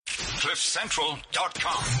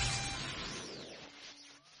CliffCentral.com.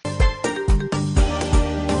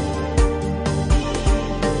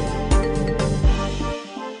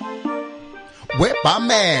 Whip My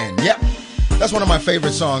Man. Yep. That's one of my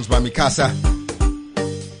favorite songs by Mikasa.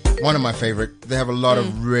 One of my favorite. They have a lot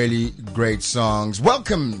of really great songs.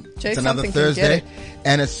 Welcome to another Thursday.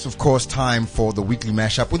 And it's, of course, time for the weekly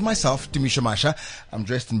mashup with myself, Tumisha Masha. I'm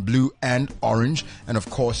dressed in blue and orange. And, of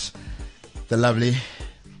course, the lovely...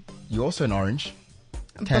 You're also in orange.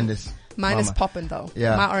 Candice. Mine Mama. is popping though.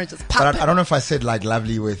 Yeah. My orange is popping. But I don't know if I said like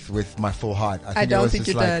lovely with my full heart. I don't think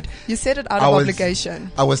you did. You said it out of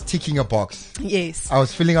obligation. I was ticking a box. Yes. I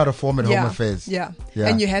was filling out a form at Home Affairs. Yeah.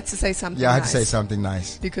 And you had to say something I had nice. to say something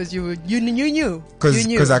nice. Because you knew.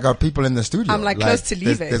 Because I got people in the studio. I'm like close to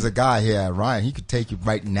leaving. There's a guy here, Ryan. He could take you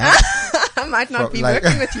right now. I might not be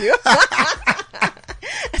working with you.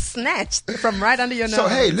 Snatched from right under your nose. So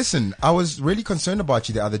hey, listen, I was really concerned about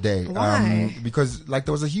you the other day. Why? Because like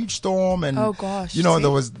there was a huge storm and oh gosh, you know,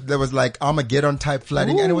 there was like Armageddon type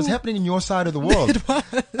flooding. Ooh. And it was happening in your side of the world. It was.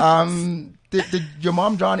 Did your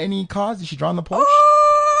mom drown any cars? Did she drown the Porsche?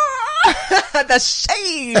 Oh, the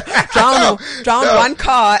shade. Drown one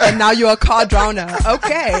car and now you're a car drowner.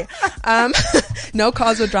 Okay. No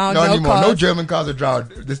cars were drowned. Not no anymore. cars. No German cars are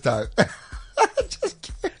drowned this time. Just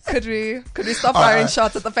kidding. Could we stop firing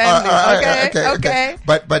shots at the family? Okay.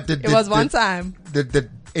 But it was one time.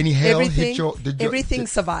 Did any hail hit your? Everything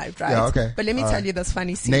survived, right? Yeah, okay. But let me tell you this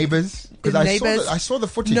funny scene. Neighbors, because I saw the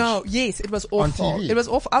footage. No, yes, it was awful. On TV. It was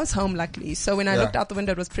awful. I was home luckily, so when I looked out the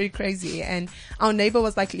window, it was pretty crazy. And our neighbor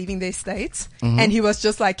was like leaving the estate, and he was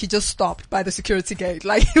just like he just stopped by the security gate.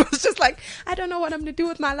 Like he was just like, I don't know what I'm gonna do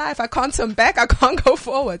with my life. I can't turn back. I can't go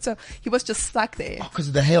forward. So he was just stuck there. Because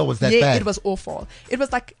the hail was that bad. Yeah, it was awful. It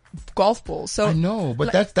was like golf balls. So I know,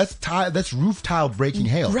 but like, that's roof tile breaking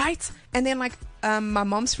hail, right? And then like my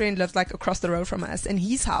mom's friend lived like across the road from us, and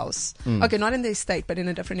his house, okay, not in the estate, but in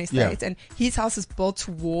a different estate, and his house is built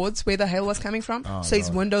towards where the hail was coming from. So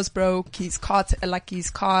his windows broke, his car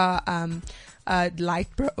light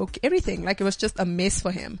broke, everything. Like it was just a mess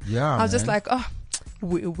for him. Yeah, I was just like, oh.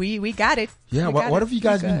 We got it. Yeah, what have you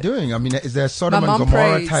guys been doing? I mean, is there a Sodom and and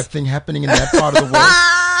Gomorrah type thing happening in that part of the world?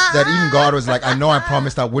 That even God was like, I know I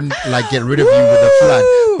promised I wouldn't like get rid of you with a flood,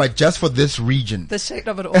 but just for this region. The shade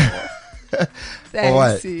of it all. Okay.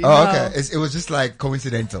 It was just like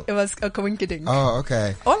coincidental. It was a coincidence. Oh,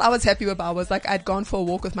 okay. All I was happy about was like I'd gone for a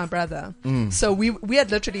walk with my brother. So we had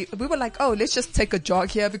literally, we were like, oh, let's just take a jog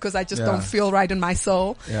here because I just don't feel right in my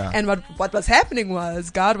soul. Yeah. And what was happening was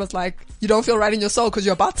God was like, you don't feel right in your soul because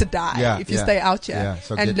you're about to die if you stay out here. Yeah,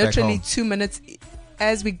 so and literally 2 minutes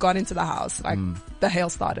as we got into the house, like the hail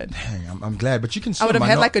started. Dang, I'm glad, but you can swim. I would have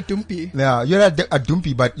had like a dumpy. Yeah, you had a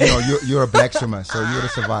dumpy, but you know you're a black swimmer, so you would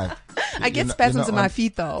have survived. I get spasms in my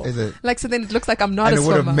feet though. Is it? Like so, then it looks like I'm not a swimmer.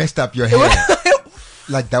 And it would have messed up your hair.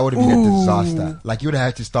 Like that would have been a disaster. Like you would have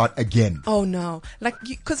had to start again. Oh no! Like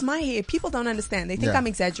because my hair, people don't understand. They think I'm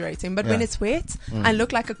exaggerating, but when it's wet, I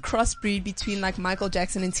look like a crossbreed between like Michael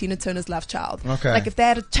Jackson and Tina Turner's love child. Okay. Like if they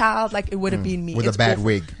had a child, like it would have been me. With a bad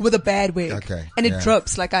wig. With a bad wig. Okay. And it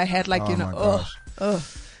drips. Like I had like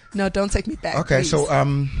gosh. No, don't take me back. Okay, please. so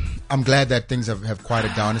I'm glad that things have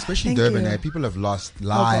quieted down, especially in Durban. People have lost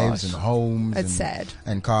lives and homes. It's sad.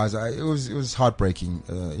 And cars. It was heartbreaking,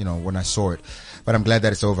 when I saw it. But I'm glad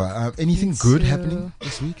that it's over. Anything good happening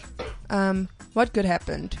this week? What good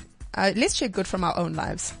happened? Let's share good from our own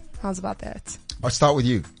lives. How's about that? I'll start with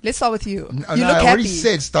you. Let's start with you. You look happy. I already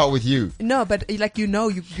said start with you. No, but like you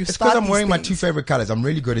it's because I'm wearing my two favorite colors. I'm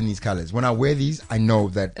really good in these colors. When I wear these, I know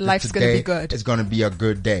that life's going to be good. It's going to be a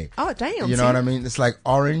good day. Oh, damn. You know what I mean? It's like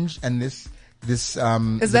orange and this is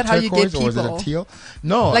that how you get people? Or is it a teal?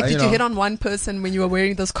 No. Like did you hit on one person when you were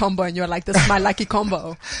wearing this combo and you're like, this is my lucky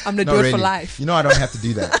combo. I'm going to do it for life. You know I don't have to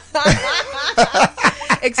do that.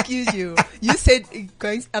 Excuse you. You said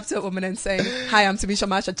going up to a woman and saying, hi, I'm Tumisha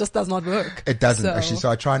Masha just does not work. It doesn't actually.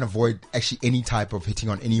 So I try and avoid actually any type of hitting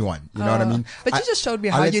on anyone. You know what I mean? But you just showed me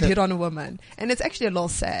how you'd hit on a woman. And it's actually a little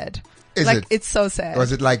sad. It's so sad. Or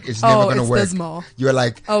is it like, it's never going to work? Dismal. You're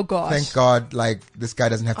like, oh gosh. Thank God, like, this guy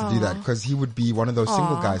doesn't have to do that. Because he would be one of those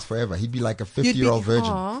single guys forever. He'd be like a 50-year-old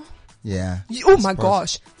virgin. Yeah. Oh my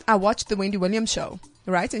gosh. I watched the Wendy Williams show.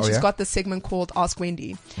 Right? And she's got this segment called Ask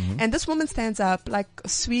Wendy. And this woman stands up like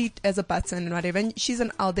sweet as a button and whatever. And she's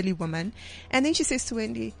an elderly woman. And then she says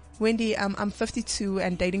to Wendy, I'm 52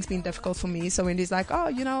 and dating's been difficult for me. So Wendy's like,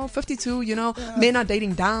 52, men are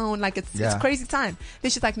dating down. Like it's crazy time. Then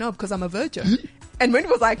she's like, no, because I'm a virgin. And Wendy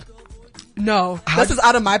was like, no, this is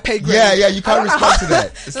out of my pay grade. Yeah, you can't respond to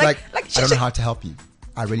that. It's like I don't know how to help you.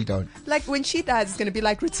 I really don't. Like when she dies, it's going to be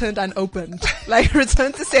like returned unopened, like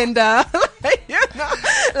return to sender.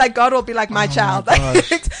 Like God will be like my child.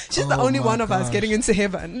 She's the only one of us getting into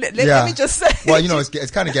heaven. Let me just say. Well,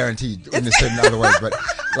 it's kind of guaranteed in a certain other ways, but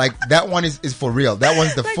like that one is for real. That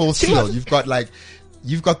one's the full seal.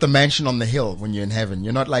 You've got the mansion on the hill when you're in heaven.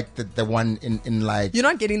 You're not like the one in like. You're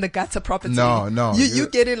not getting the gutter property. No. You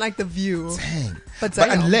get in like the view. Dang. But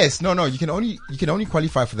unless you can only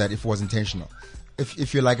qualify for that if it was intentional.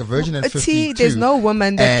 If you're like a virgin at 52. There's no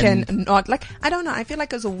woman that can not, like, I don't know. I feel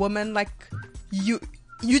like as a woman, like you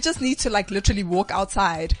just need to like literally walk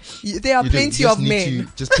outside. There are plenty of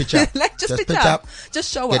men. Just pitch up. Like just pitch up.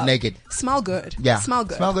 Just show up. Get naked. Smell good. Yeah. Smell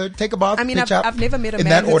good. Take a bath. I mean, I've never met a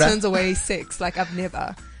man who turns away sex. Like I've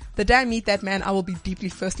never. The day I meet that man, I will be deeply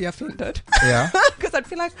firstly offended. Yeah. Because I'd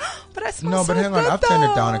feel like, but I smell No, but so hang on. good I've turned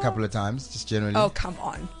it down a couple of times, just generally. Oh, come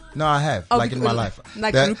on. No, I have. Like in my life.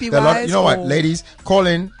 Like groupie wise. You know what? Ladies, call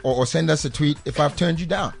in or send us a tweet if I've turned you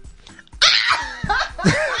down.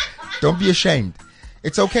 Don't be ashamed.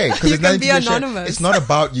 It's okay. Because it's can be anonymous. It's not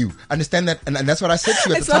about you. Understand that? And that's what I said to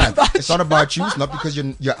you at the time. It's not about you. It's not because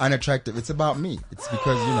you're unattractive. It's about me. It's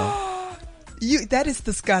because, that is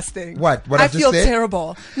disgusting. What I feel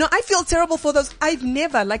terrible. No, I feel terrible for those. I've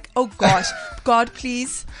never oh gosh, God,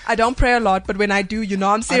 please. I don't pray a lot, but when I do,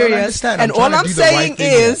 I'm serious. And all I'm saying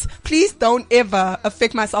is, please don't ever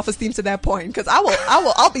affect my self-esteem to that point, because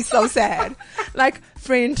I'll be so sad. Like,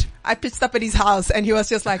 friend, I pitched up at his house and he was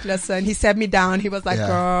just like, listen, he sat me down. He was like,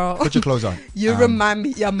 girl, put your clothes on. You remind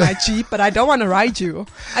me of my Jeep, but I don't want to ride you.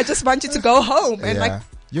 I just want you to go home and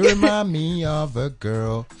you remind me of a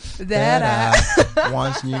girl that I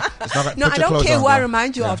once knew. No, I don't care who I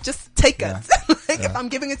remind you of. Just take it. If I'm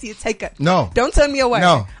giving it to you, take it. No. Don't turn me away.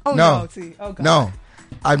 No. Oh, no. See. Oh, God. No.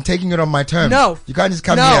 I'm taking it on my terms. No. You can't just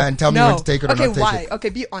come here and tell me when to take it or not take it. Okay, why? Okay,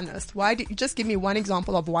 be honest. Why did you just give me one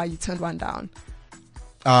example of why you turned one down?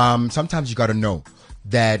 Sometimes you got to know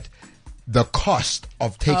that the cost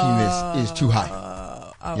of taking this is too high.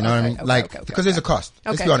 You know what I mean? Because there's a cost.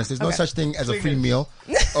 Let's be honest. There's no such thing as a free meal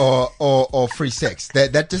or free sex.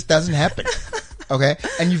 That just doesn't happen. Okay?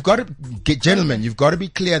 And you've got to gentlemen, you've got to be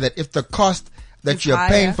clear that if the cost that you're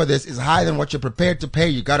paying for this is higher than what you're prepared to pay,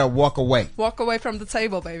 you got to walk away. Walk away from the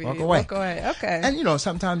table, baby. Walk away. Okay. And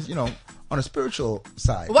sometimes, on a spiritual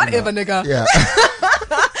side. Whatever, nigga. Yeah.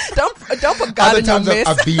 don't put God in your mess.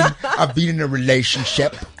 I've been in a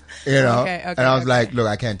relationship. And I was like, look,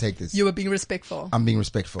 I can't take this. You were being respectful. I'm being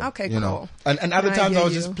respectful. Okay, cool. And other times I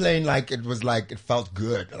was just playing like it felt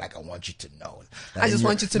good. Like, I want you to know. I just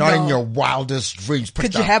want you to know. Not in your wildest dreams.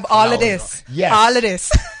 Could you have all of this? Yes. All of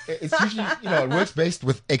this. It's usually, it works based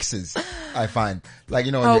with exes, I find. Like,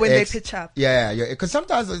 when they pitch up. Yeah. Because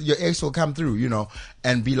sometimes your ex will come through,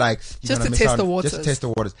 and be like, just to test the waters. Just to test the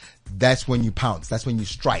waters. That's when you pounce. That's when you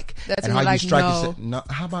strike. That's and when how you strike no. is, no.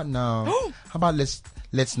 How about no? How about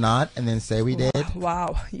let's not and then say we did.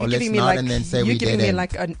 Wow. You're giving me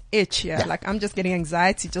like an itch here. Yeah. Like I'm just getting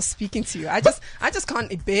anxiety just speaking to you. I just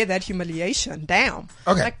can't bear that humiliation. Damn.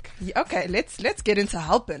 Okay. Okay, let's get into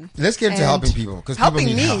helping. Let's get into helping people, because people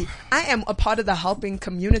need help. I am a part of the helping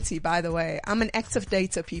community, by the way. I'm an active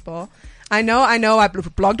dater, people. I know. I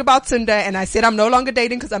blogged about Tinder and I said I'm no longer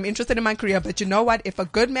dating because I'm interested in my career. But you know what? If a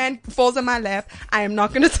good man falls in my lap, I am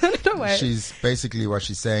not going to turn it away. She's basically, what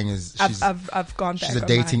she's saying is I've gone back. She's a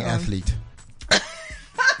dating athlete.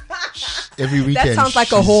 Every weekend, that sounds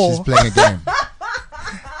like a whore. She's playing a game.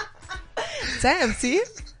 Damn, see?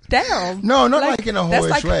 Damn. No, not like in a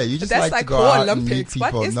whorish way. You just like to go out Olympics. And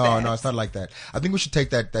meet people. No, it's not like that. I think we should take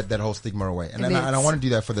that whole stigma away. And I want to do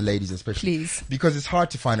that for the ladies especially. Please. Because it's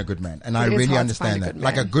hard to find a good man. And I really understand that.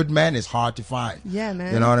 Like, a good man is hard to find. Yeah,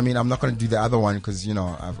 man. You know what I mean? I'm not going to do the other one because,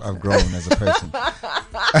 I've grown as a person.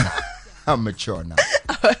 I'm mature now.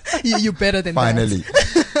 You're better than finally.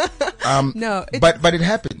 that. No. But it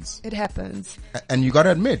happens. It happens. And you got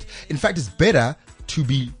to admit, in fact, it's better to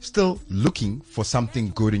be still looking for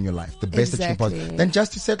something good in your life, the best that you can possibly, than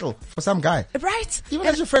just to settle for some guy. Right. Even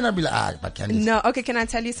as your friend, I'd be like, but can no, okay, can I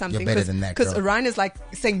tell you something? You're better than that, because Ryan is like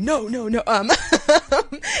saying, no.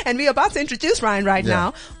 And we're about to introduce Ryan right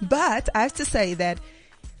now. But I have to say that,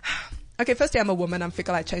 okay, firstly, I'm a woman. I'm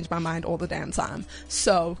fickle. I change my mind all the damn time.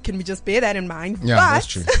 So can we just bear that in mind? Yeah, that's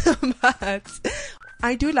true. But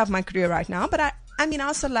I do love my career right now, but I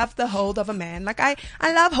also love the hold of a man. Like, I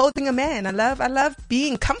love holding a man. I love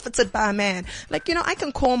being comforted by a man. Like, I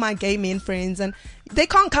can call my gay men friends and they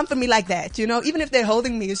can't comfort me like that, even if they're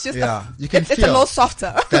holding me. It's just, you can feel it's a lot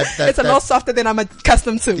softer. It's a lot softer than I'm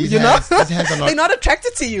accustomed to, these hands are not, they're not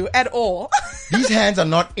attracted to you at all. These hands are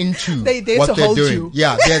not into they're what to they're hold doing. You.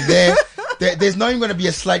 Yeah, they're there. There's not even going to be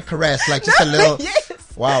a slight caress, like just a little. Yes.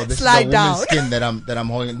 Wow, this slide is a down. woman's skin that I'm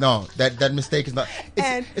holding. No, that mistake is not.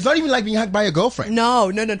 It's not even like being hugged by your girlfriend.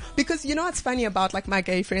 No. Because you know what's funny about like my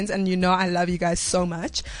gay friends, and you know I love you guys so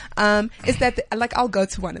much. Is that like I'll go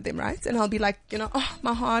to one of them, right, and I'll be like, you know, oh,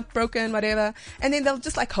 my heart broken, whatever, and then they'll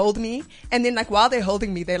just like hold me, and then like while they're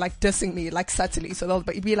holding me, they're like dissing me like subtly. So they'll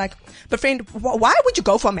be like, "But friend, why would you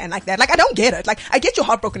go for a man like that? Like I don't get it. Like I get your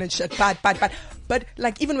heart broken and shit, but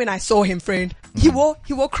like even when I saw him, friend, he wore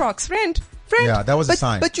Crocs, friend. Yeah, that was a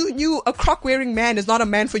sign. But you knew a croc wearing man is not a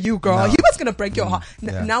man for you, girl. No. He was going to break your heart.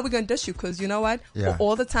 Yeah. Now we're going to dish you because you know what? Yeah.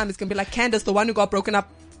 All the time it's going to be like Candace, the one who got broken up.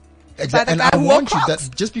 Exactly. And I warned you that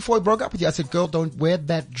just before I broke up with you, I said, girl, don't wear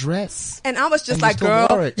that dress. And I was just like,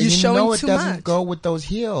 girl, you're showing too much. It doesn't go with those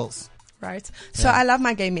heels. Right. So I love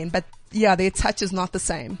my gay men, but yeah, their touch is not the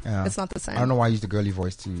same. Yeah. It's not the same. I don't know why I used the girly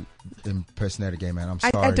voice to impersonate a gay man. I'm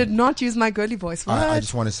sorry. I did not use my girly voice. What? I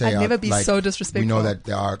just want to say, I'd never be so disrespectful. We know that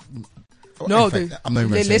there are. No, fact, I'm not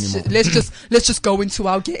even going to say anymore. let's just go into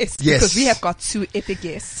our guests. Yes. Because we have got two epic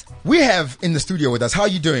guests. We have in the studio with us. How are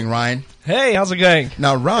you doing, Ryan? Hey, how's it going?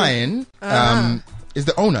 Now, Ryan is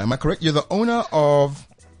the owner. Am I correct? You're the owner of...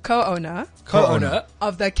 Co-owner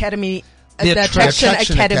of the Academy... The Attraction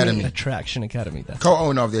Academy. Attraction Academy.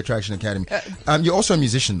 Co-owner of the Attraction Academy. You're also a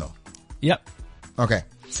musician, though. Yep. Okay.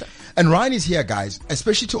 And Ryan is here, guys,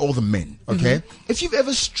 especially to all the men, okay? Mm-hmm. If you've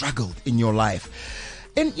ever struggled in your life...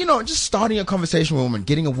 And, you know, just starting a conversation with a woman,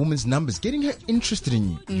 getting a woman's numbers, getting her interested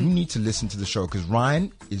in you. You need to listen to the show because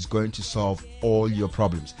Ryan is going to solve all your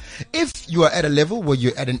problems. If you are at a level where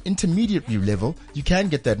you're at an intermediary level, you can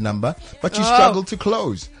get that number, but you struggle to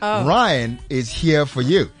close. Ryan is here for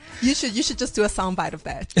you. You should just do a soundbite of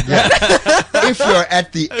that. Yeah. If you're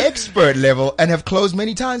at the expert level and have closed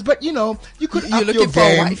many times, but you know, you could up your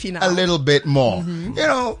game a little bit more. Mm-hmm. You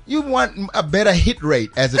know, you want a better hit rate,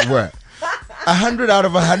 as it were. 100 out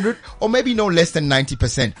of 100, or maybe no less than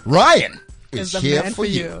 90%. Ryan is here for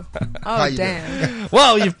you. Oh, damn.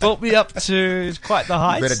 Well, you've brought me up to quite the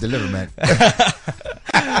heights. You better deliver, man.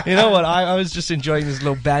 You know what? I was just enjoying this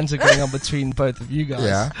little banter going on between both of you guys.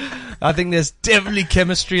 Yeah. I think there's definitely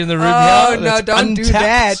chemistry in the room here. Oh, no, don't do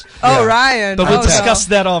that. Oh, Ryan. But we'll discuss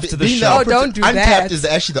that after the show. Oh, don't do that. Untapped is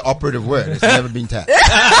actually the operative word. It's never been tapped.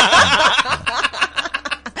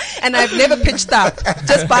 And I've never pitched up.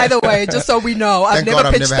 Just by the way, just so we know, I've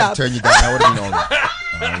never pitched up. Turned you down. I would have known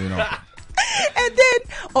that. And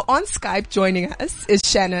then on Skype joining us is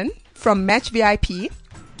Shannon from Match VIP.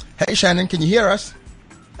 Hey Shannon, can you hear us?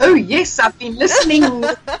 Oh yes, I've been listening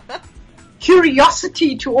with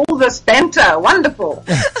curiosity to all this banter. Wonderful.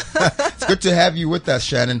 It's good to have you with us,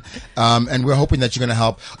 Shannon. And we're hoping that you're going to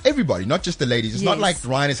help everybody, not just the ladies. It's not like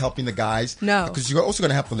Ryan is helping the guys. No. Because you're also going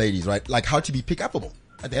to help the ladies, right? Like how to be pick-upable.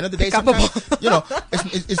 At the end of the day, sometimes, you know,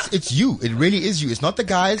 it's you. It really is you. It's not the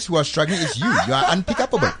guys who are struggling. It's you. You are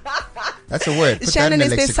unpickupable. That's a word. Put Shannon, that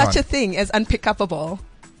in the is there lexicon. such a thing as unpickupable?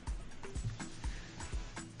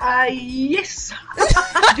 Yes.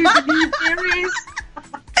 I do believe there is.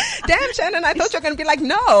 Damn, Shannon, I thought you were going to be like,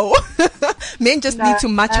 no. Men just need to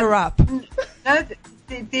mutter up. No,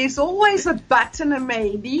 there's always a but and a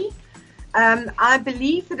maybe. I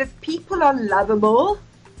believe that if people are lovable,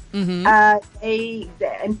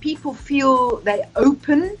 and people feel they're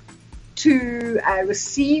open to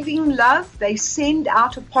receiving love, they send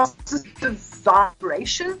out a positive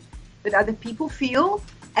vibration that other people feel,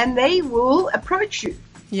 and they will approach you.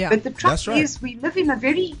 Yeah. But the truth is, we live in a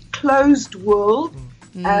very closed world.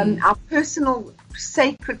 Our personal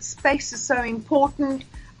sacred space is so important.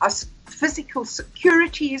 Our physical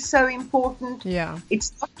security is so important. Yeah.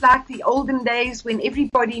 It's not like the olden days when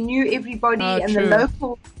everybody knew everybody and true. the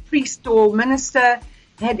local priest or minister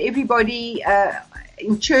had everybody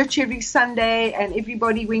in church every Sunday and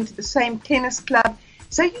everybody went to the same tennis club.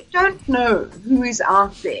 So you don't know who is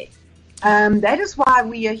out there. That is why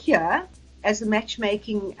we are here as a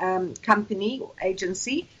matchmaking company or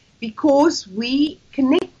agency, because we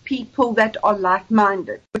connect people that are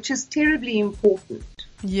like-minded, which is terribly important.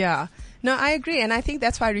 Yeah. No, I agree. And I think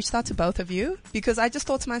that's why I reached out to both of you, because I just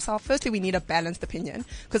thought to myself, firstly, we need a balanced opinion,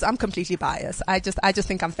 because I'm completely biased. I just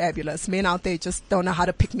think I'm fabulous. Men out there just don't know how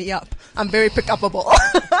to pick me up. I'm very pick-upable.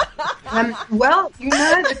 Well, you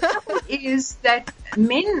know, the trouble is that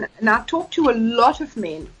men, and I talk to a lot of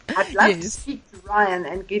men. I'd love to speak to Ryan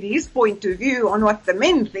and get his point of view on what the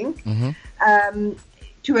men think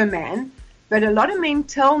to a man. But a lot of men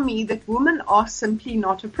tell me that women are simply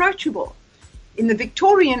not approachable. In the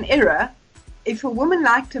Victorian era, if a woman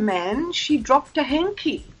liked a man, she dropped a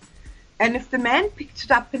hanky. And if the man picked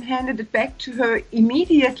it up and handed it back to her,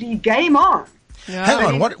 immediately game on. Yeah. Hang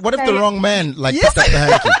on, what if the wrong man picked up the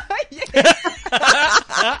hanky?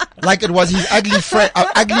 Like it was his ugly friend,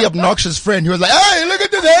 ugly, obnoxious friend. He was like, "Hey, look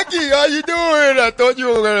at this hanky. How you doing? I thought you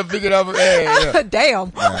were gonna pick it up." Hey, yeah.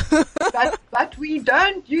 Damn. Yeah. But we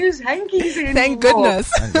don't use hankies anymore. Thank goodness.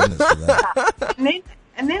 Thank goodness for that.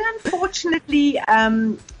 And then unfortunately,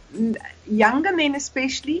 younger men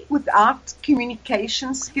especially, without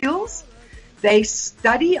communication skills, they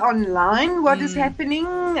study online what is happening,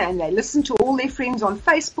 and they listen to all their friends on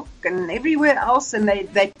Facebook and everywhere else, and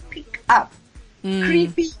they pick up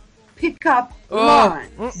creepy pickup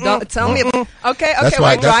lines. Don't tell me. Okay, That's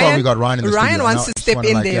wait, why we got Ryan in the Ryan studio. wants Now, to step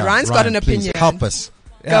in there. Ryan's got an please opinion. help us.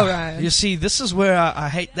 Go, Ryan. You see, this is where I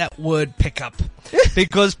hate that word pickup.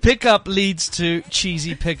 Because pickup leads to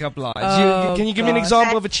cheesy pickup lines. Can you give me an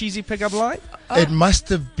example of a cheesy pickup line? It must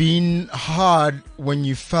have been hard when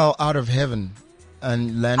you fell out of heaven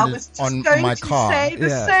and I landed was just on going my to car. say the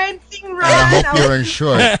same thing, And I Ryan. hope you're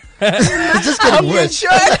insured. It's just getting worse.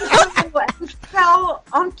 And fell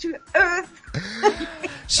onto earth.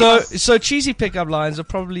 So cheesy pickup lines are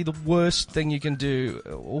probably the worst thing you can do,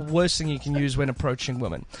 or worst thing you can use when approaching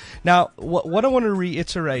women. Now, what I want to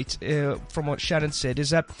reiterate from what Shannon said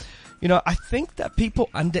is that, I think that people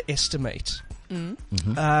underestimate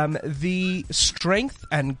the strength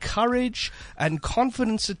and courage and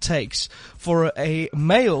confidence it takes for a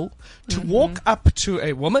male to walk up to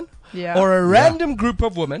a woman or a random group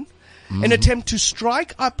of women in attempt to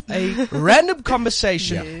strike up a random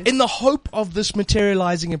conversation in the hope of this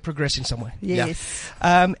materializing and progressing somewhere. Yes.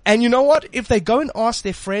 And you know what? If they go and ask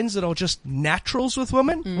their friends that are just naturals with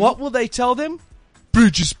women, what will they tell them? Bro,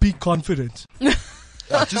 just be confident.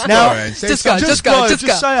 Just Now, go and say just go, something. just go.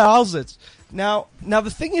 Just say how's it. Now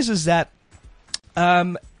the thing is that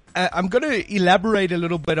I'm going to elaborate a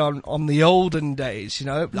little bit on the olden days.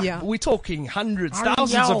 We're talking hundreds,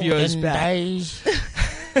 thousands of years back.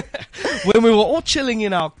 When we were all chilling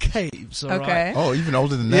in our caves, all right? Okay. Oh, even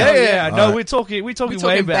older than that. Yeah. All No, right. we're talking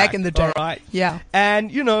way back in the day. All right. Yeah. And,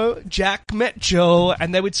 Jack met Jill,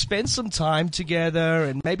 and they would spend some time together,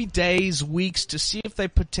 and maybe days, weeks, to see if they're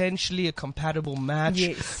potentially a compatible match.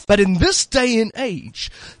 Yes. But in this day and age,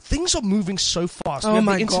 things are moving so fast. We have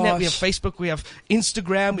the internet, we have Facebook, we have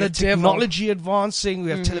Instagram, we have technology advancing,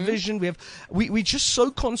 we have television, we're just so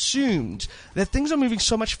consumed that things are moving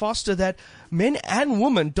so much faster that men and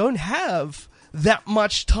women don't have that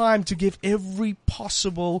much time to give every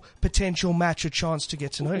possible potential match a chance to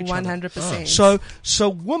get to know each other. 100%. So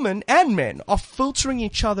women and men are filtering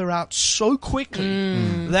each other out so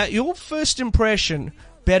quickly that your first impression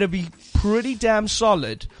better be pretty damn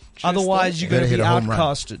solid. Otherwise, you're going to be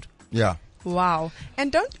outcasted. Yeah. Wow.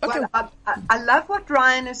 And don't... Okay. Well, I love what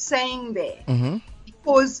Ryan is saying there.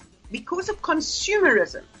 Because of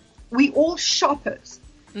consumerism, we all shoppers.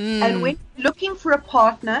 And when looking for a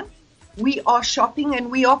partner, we are shopping and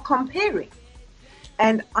we are comparing.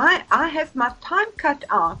 And I have my time cut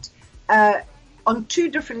out on two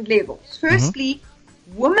different levels. Firstly,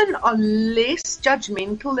 women are less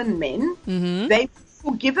judgmental than men. They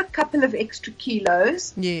forgive a couple of extra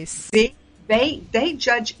kilos. Yes. They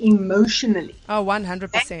judge emotionally. Oh,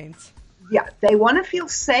 100%. Yeah, they want to feel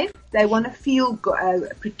safe. They want to feel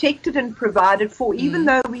protected and provided for, even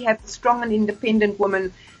though we have strong and independent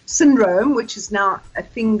woman syndrome, which is now a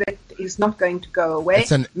thing that is not going to go away.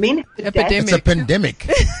 It's an epidemic. It's a pandemic.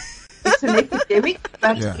 It's an epidemic,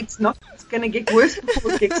 but Yeah. it's not. It's going to get worse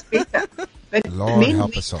before it gets better. But Lord men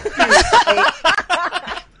help went us all. through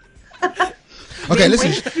Okay, Men listen,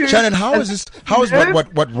 went through Shannon, how is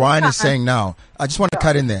what Ryan is saying now? I just want to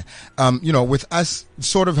cut in there. With us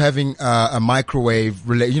sort of having a microwave,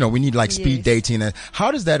 we need like speed dating.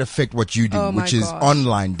 How does that affect what you do, which is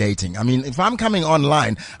online dating? I mean, if I'm coming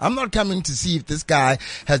online, I'm not coming to see if this guy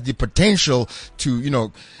has the potential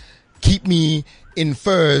to, keep me in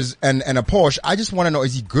furs and a Porsche. I just want to know,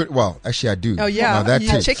 is he good? Well, actually I do. Oh yeah, that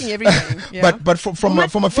you're too. checking everything. Yeah. But from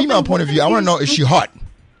a female point of view, I want to know, is she hot?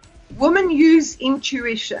 Women use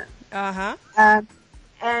intuition. And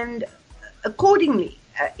accordingly,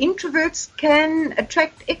 introverts can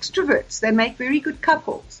attract extroverts. They make very good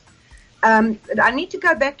couples. I need to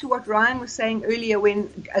go back to what Ryan was saying earlier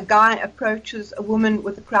when a guy approaches a woman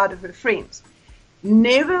with a crowd of her friends.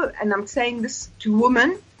 Never, and I'm saying this to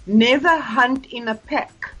women, never hunt in a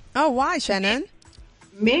pack. Oh, why, Shannon?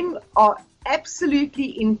 Men are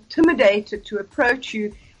absolutely intimidated to approach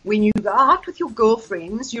you when you go out with your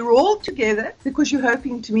girlfriends. You're all together because you're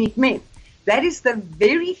hoping to meet men. That is the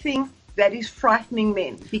very thing that is frightening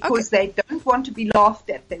men because they don't want to be laughed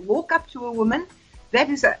at. They walk up to a woman. That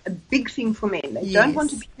is a big thing for men. They don't want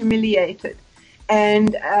to be humiliated.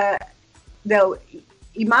 And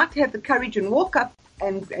he might have the courage and walk up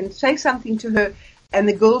and say something to her, and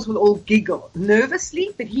the girls will all giggle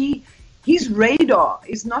nervously, but his radar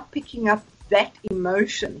is not picking up that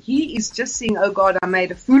emotion. He is just saying, oh God, I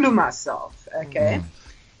made a fool of myself. Okay.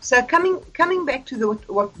 So coming back to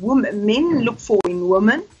what men look for in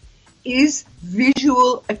women is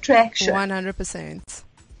visual attraction. 100%.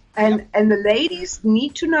 And the ladies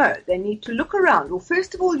need to know. They need to look around. Well,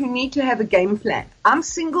 first of all, you need to have a game plan. I'm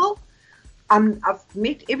single. I've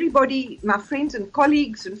met everybody, my friends and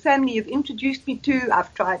colleagues and family have introduced me to.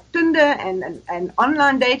 I've tried Tinder and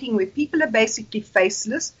online dating where people are basically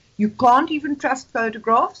faceless. You can't even trust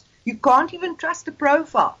photographs. You can't even trust a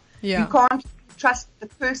profile. Yeah. You can't trust the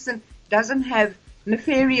person doesn't have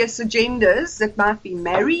nefarious agendas that might be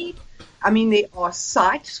married. I mean, there are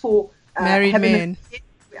sites for married men.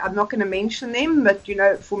 I'm not going to mention them, but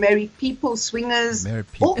for married people, swingers.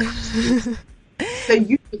 Married people. So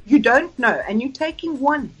you don't know, and you're taking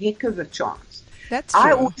one heck of a chance. That's true.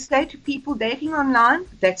 I always say to people dating online,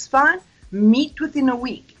 that's fine. Meet within a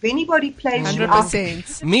week. If anybody plays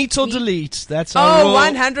 100%. Meet or delete. That's our rule.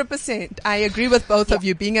 100%. I agree with both of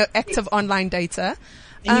you. Being an active online dater,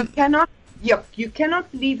 and you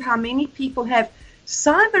cannot believe how many people have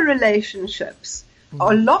cyber relationships,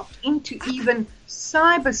 are locked into even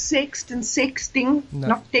cyber sexting,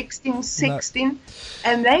 not texting, sexting,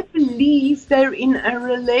 and they believe they're in a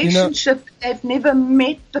relationship. They've never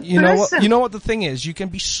met the person. You know what the thing is? You can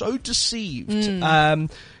be so deceived,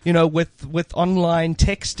 with online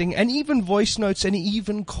texting and even voice notes and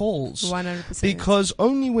even calls. 100%. Because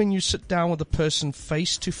only when you sit down with a person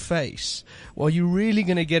face to face, you're really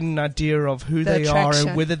going to get an idea of who they are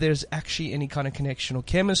and whether there's actually any kind of connection or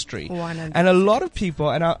chemistry. 100%. And a lot of people,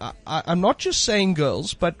 and I'm not just saying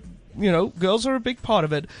girls, but girls are a big part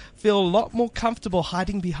of it, feel a lot more comfortable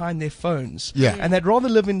hiding behind their phones. Yeah. And they'd rather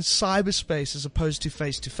live in cyberspace as opposed to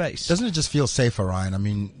face to face. Doesn't it just feel safer, Ryan? I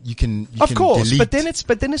mean, you can of course, delete,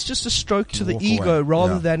 but then it's just a stroke to the ego away.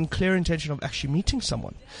 rather than clear intention of actually meeting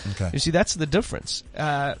someone. Okay. You see, that's the difference.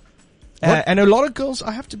 And a lot of girls,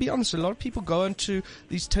 I have to be honest, a lot of people go into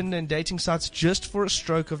these Tinder and dating sites just for a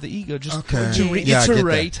stroke of the ego, just to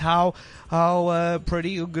reiterate how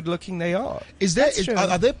pretty or good looking they are.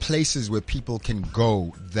 Are there places where people can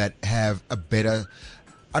go that have a better,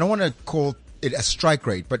 I don't want to call it a strike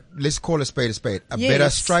rate, but let's call a spade, better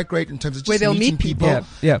strike rate in terms of just meeting people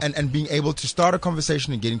and being able to start a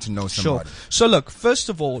conversation and getting to know somebody. Sure. So look, first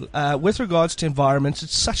of all, with regards to environments,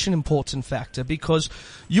 it's such an important factor because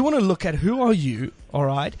you want to look at who are you, all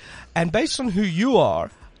right? And based on who you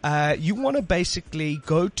are, you want to basically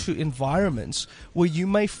go to environments where you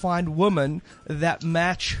may find women that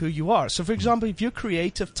match who you are. So, for example, if you're a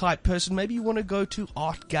creative type person, maybe you want to go to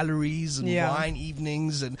art galleries and wine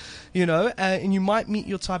evenings and, and you might meet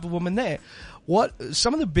your type of woman there. What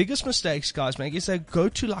some of the biggest mistakes guys make is they go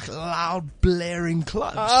to like loud blaring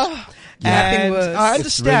clubs. And I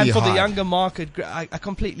understand really for hard. the younger market, I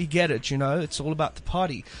completely get it, it's all about the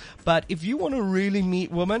party. But if you want to really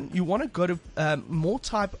meet women, you want to go to more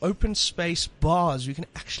type open space bars. You can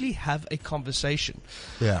actually have a conversation.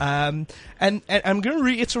 Yeah. And I'm going to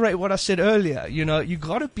reiterate what I said earlier. You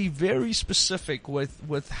got to be very specific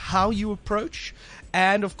with how you approach.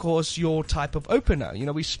 And of course, your type of opener.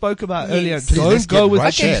 We spoke about earlier. Please, Don't go with.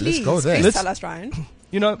 Let's go there. Please tell us, Ryan.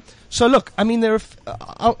 So look, I mean,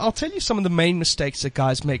 I'll tell you some of the main mistakes that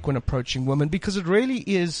guys make when approaching women because it really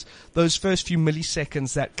is those first few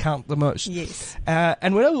milliseconds that count the most. Yes.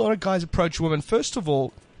 And when a lot of guys approach women, first of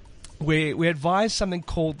all, we advise something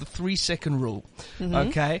called the 3-second rule. Mm-hmm.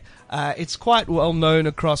 Okay. It's quite well known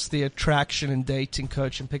across the attraction and dating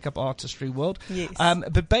coach and pickup artistry world. Yes.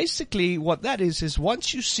 But basically what that is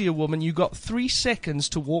once you see a woman, you got 3 seconds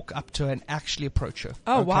to walk up to her and actually approach her.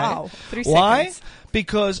 Oh, okay? wow. 3 seconds. Why?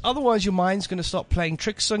 Because otherwise your mind's going to start playing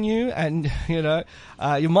tricks on you and, your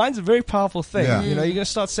mind's a very powerful thing. Yeah. You're going to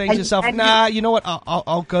start saying to yourself, nah, you know what,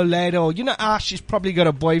 I'll go later. Or, she's probably got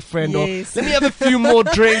a boyfriend. Yes. Or let me have a few more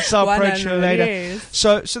drinks, I'll approach her later. Yes.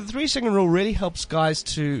 So the 3-second rule really helps guys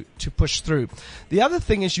to push through. The other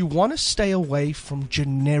thing is you want to stay away from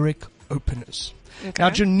generic openers. Okay.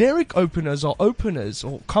 Now, generic openers are openers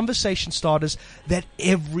or conversation starters that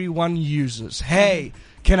everyone uses. Hey,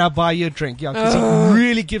 can I buy you a drink? Yeah, because he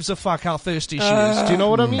really gives a fuck how thirsty she is. Do you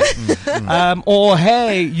know what I mean? Or,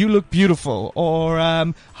 hey, you look beautiful. Or,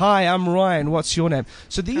 hi, I'm Ryan. What's your name?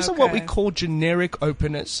 So these are what we call generic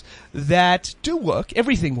openers that do work.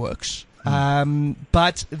 Everything works.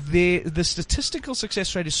 But the statistical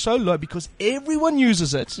success rate is so low because everyone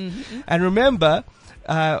uses it. Mm-hmm. And remember,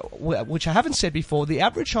 which I haven't said before, the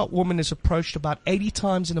average hot woman is approached about 80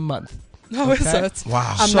 times in a month. Oh, is it?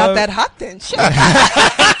 Wow. I'm not that hot then. Shit.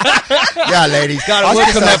 Yeah, ladies. Gotta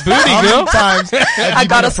work on that booty, how girl. many times have I you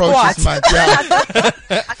got been a squat. approached this month?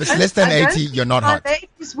 Yeah. If it's less than 80, you're not hot.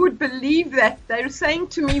 Ladies would believe that. They're saying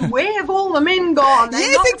to me, where have all the men gone?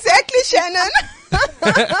 Yes, exactly, Shannon.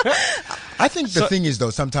 I think the thing is, though,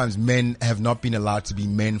 sometimes men have not been allowed to be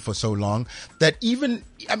men for so long that even,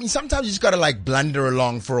 I mean, sometimes you just gotta like blunder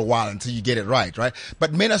along for a while until you get it right?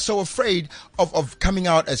 But men are so afraid of coming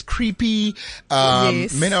out as creepy.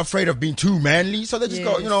 Yes. Men are afraid of being too manly. So they just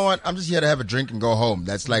go, Yes. you know what? I'm just here to have a drink and go home.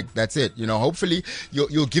 That's it. You know, hopefully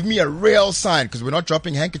you'll give me a real sign, because we're not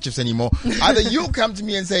dropping handkerchiefs anymore. Either you'll come to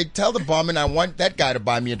me and say, tell the barman I want that guy to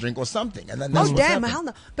buy me a drink or something. And then that's Oh, what's damn, happening. hell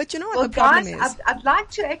no. But you know what Well, the problem guys, is? I'd like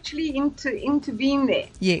to actually intervene there.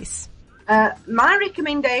 Yes. My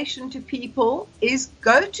recommendation to people is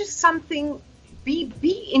go to something,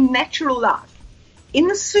 be in natural life. In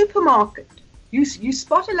the supermarket, you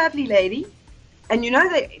spot a lovely lady, and you know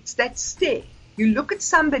that it's that stare. You look at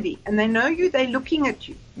somebody, and they know you, they're looking at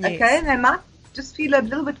you. Yes. Okay, and they might just feel a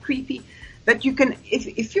little bit creepy, but you can,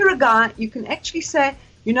 if you're a guy, you can actually say,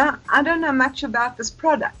 you know, I don't know much about this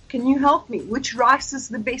product. Can you help me? Which rice is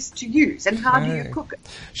the best to use, and how do you cook it?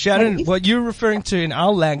 Shannon, what you're referring to in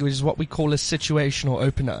our language is what we call a situational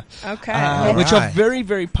opener. Okay. Which are Right. very,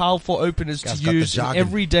 very powerful openers Guys to got the use in jargon.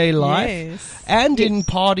 everyday life Yes. and in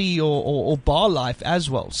party or bar life as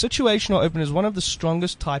well. Situational opener is one of the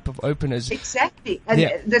strongest type of openers. Exactly. And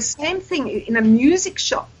Yeah. the same thing in a music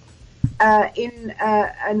shop, in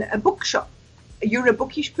a bookshop. You're a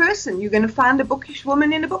bookish person. You're going to find a bookish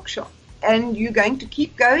woman in a bookshop, and you're going to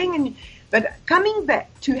keep going. But coming back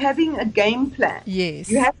to having a game plan, Yes.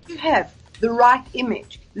 you have to have the right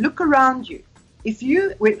image. Look around you. If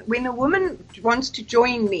you, when a woman wants to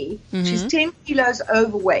join me, she's 10 kilos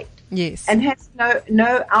overweight. Yes. And has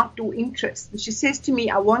no outdoor interest. And she says to me,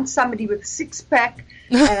 I want somebody with a six-pack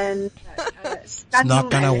and stunning not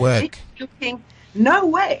gonna and work. looking. No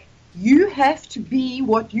way. You have to be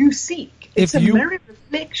what you seek. It's If a you- mirror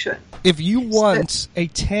reflection. If you want a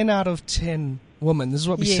 10 out of 10 woman, this is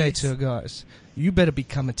what we say Yes. to our guys. You better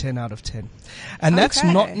become a 10 out of 10. And that's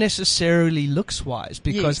Okay. not necessarily looks wise,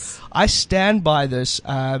 because Yes. I stand by this,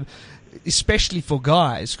 especially for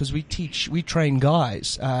guys, because we train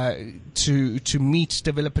guys, to meet,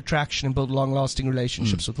 develop attraction and build long lasting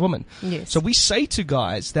relationships with women. Yes. So we say to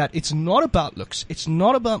guys that it's not about looks. It's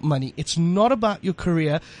not about money. It's not about your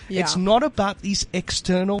career. Yeah. It's not about these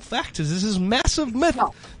external factors. This is massive myth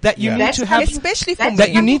No. that you Yeah. need That's to have, Especially for That's that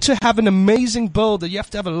men. you need to have an amazing build, that you have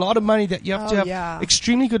to have a lot of money, that you have to have yeah.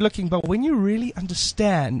 extremely good looking. But when you really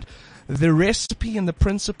understand the recipe and the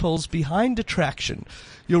principles behind attraction,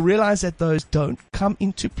 you'll realize that those don't come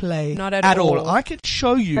into play Not at all. I could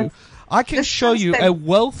show you This a sounds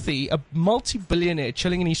wealthy, a multi-billionaire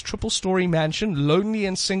chilling in his triple-story mansion, lonely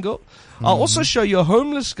and single. I'll also show you a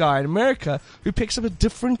homeless guy in America who picks up a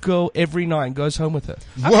different girl every night and goes home with her.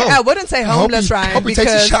 Okay, I wouldn't say homeless, he- Ryan. hope he because,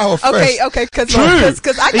 takes a shower Okay, first. okay,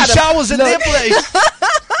 because I He got showers in their place.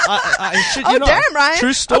 I shit you Oh not. damn, Ryan!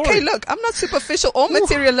 True story. Okay, look, I'm not superficial or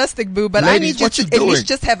materialistic, boo, but I Ladies, need you what to you at doing? least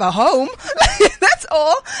just have a home. That's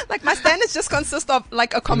all. Like my standards just consist of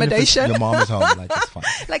like Even if it's accommodation, your mom is home, like it's fine.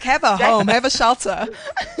 like have a home, have a shelter.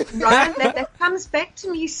 Ryan, that comes back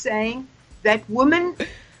to me saying that women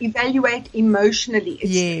evaluate emotionally.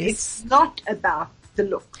 It's not about the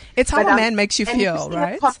look. It's how But, a man makes you and feel, if you see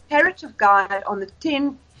right? A comparative guide on the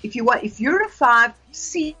 10. If you're a 5,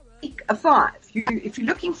 seek a 5. If you're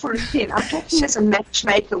looking for a 10, I'm talking as a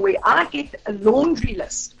matchmaker where I get a laundry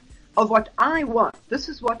list of what I want. This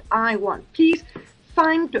is what I want. Please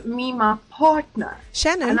find me my partner.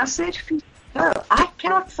 Shannon. And I said, no, I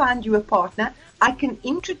cannot find you a partner. I can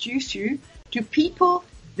introduce you to people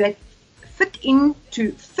that fit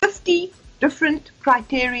into 50 different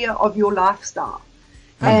criteria of your lifestyle.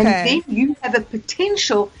 And Okay. then you have a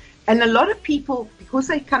potential. And a lot of people, because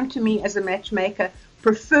they come to me as a matchmaker,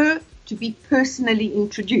 prefer to be personally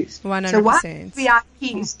introduced. 100%. So why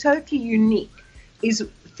VIP is totally unique is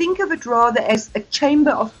think of it rather as a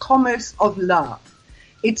chamber of commerce of love.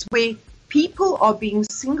 It's where people are being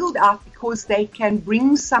singled out because they can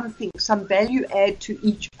bring something, some value add to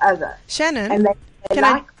each other. Shannon, And they Can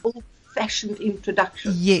I- like old-fashioned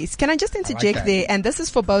introduction. yes. Can I just interject that. there? And this is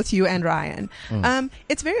for both you and Ryan.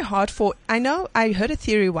 It's very hard I heard a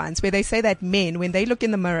theory once where they say that men, when they look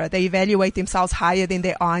in the mirror, they evaluate themselves higher than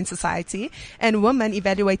they are in society, and women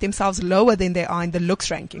evaluate themselves lower than they are in the looks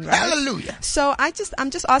ranking, right? Hallelujah. So I'm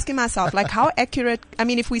just asking myself, like, how accurate, I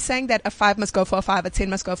mean, if we're saying that a 5 must go for a 5, a 10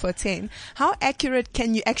 must go for a 10, how accurate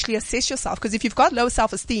can you actually assess yourself? Because if you've got low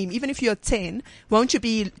self-esteem, even if you're a 10, won't you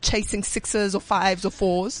be chasing 6s or 5s or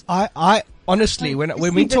 4s? I I honestly, when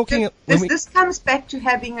we're talking, this comes back to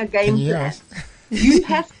having a game plan. You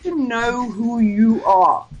have to know who you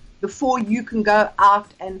are before you can go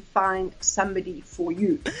out and find somebody for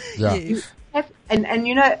you. Yeah. You have, and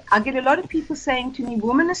you know, I get a lot of people saying to me,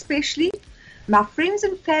 women especially, my friends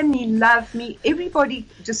and family love me. Everybody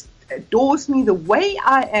just adores me the way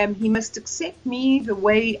I am. He must accept me the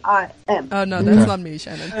way I am. Oh no, that's not me,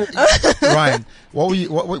 Shannon. Ryan, what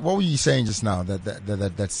were you saying just now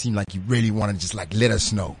that seemed like you really want to just like let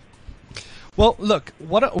us know? Well, look,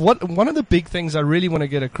 one of the big things I really want to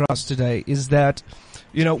get across today is that,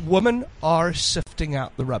 you know, women are sifting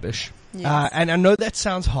out the rubbish. Yes. And I know that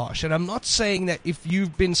sounds harsh, and I'm not saying that if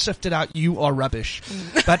you've been sifted out, you are rubbish.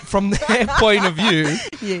 But from their point of view,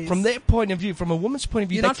 from a woman's point of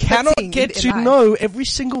view, they cannot get to know every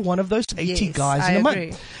single one of those 80 guys in a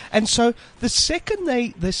month. And so the second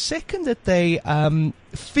that they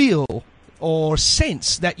feel or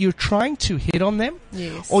sense that you're trying to hit on them,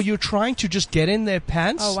 or you're trying to just get in their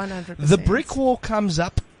pants, 100%. the brick wall comes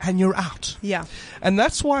up and you're out. Yeah. And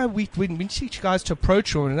that's why we teach guys to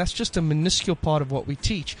approach women, and that's just a minuscule part of what we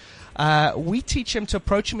teach. We teach them to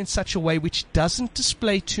approach them in such a way which doesn't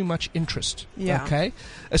display too much interest. Yeah. Okay?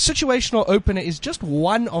 A situational opener is just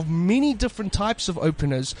one of many different types of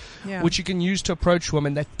openers which you can use to approach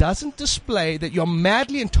women that doesn't display that you're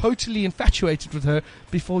madly and totally infatuated with her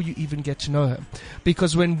before you even get to know her.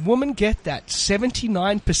 Because when women get that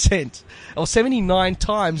 79% or 79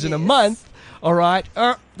 times in a month, all right,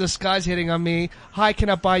 this guy's hitting on me. Hi,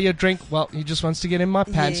 can I buy you a drink? Well, he just wants to get in my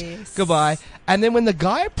pants. Yes. Goodbye. And then when the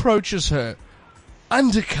guy approaches her,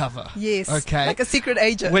 undercover. Yes. Okay. Like a secret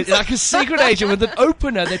agent. Like a secret agent with an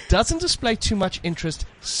opener that doesn't display too much interest,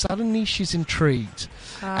 suddenly she's intrigued.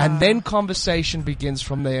 And then conversation begins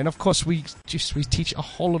from there. And of course, we teach a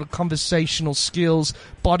whole lot of conversational skills,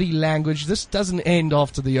 body language. This doesn't end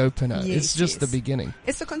after the opener. It's just the beginning.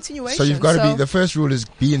 It's a continuation. So you've got to be, the first rule is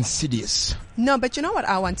be insidious. No, but you know what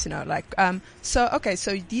I want to know? Like, so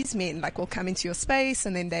these men, like, will come into your space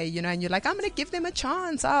and then they, you know, and you're like, I'm going to give them a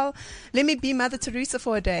chance. Let me be Mother Teresa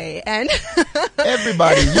for a day. And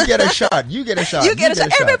everybody, you get a shot. You get a shot.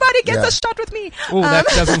 Everybody gets a shot with me. Oh, that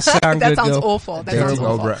doesn't sound good. That sounds awful. That sounds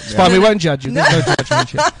awful. It's fine, we won't judge you. There's no judgment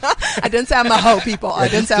here. I didn't say I'm a hoe, people. I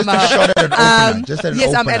didn't say I'm a hoe. Shot at an opener. Just at an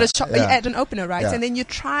opener. I'm at an opener, right? And then you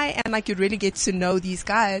try and like you really get to know these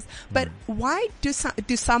guys. But why do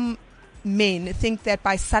some men think that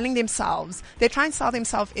by selling themselves, they try and sell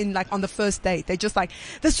themselves in like on the first date? They're just like,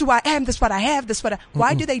 this is who I am, this is what I have, this is what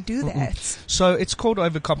why do they do that? So it's called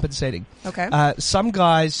overcompensating. Okay. Some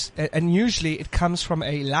guys, and usually it comes from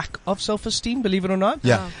a lack of self-esteem, believe it or not.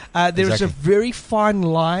 Yeah. There is a very fine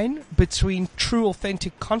line between true,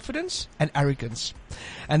 authentic confidence and arrogance.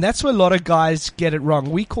 And that's where a lot of guys get it wrong.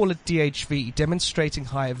 We call it DHV, demonstrating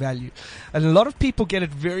higher value. And a lot of people get it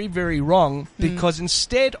very, very wrong because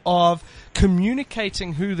instead of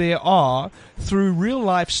communicating who they are through real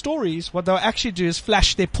life stories, what they'll actually do is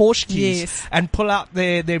flash their Porsche keys and pull out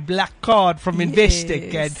their black card from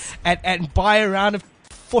Investec and buy a round of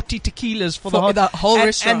 40 tequilas for the whole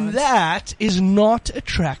restaurant. And that is not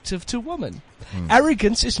attractive to women.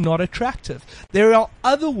 Arrogance is not attractive. There are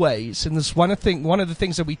other ways, and this one of the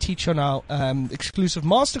things that we teach on our exclusive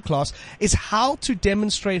masterclass is how to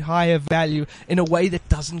demonstrate higher value in a way that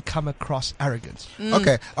doesn't come across arrogance.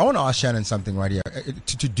 Okay, I want to ask Shannon something right here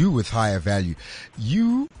to do with higher value.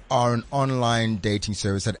 You are an online dating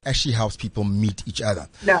service that actually helps people meet each other.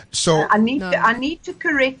 No, so I need to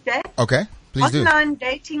correct that. Okay, please do. Online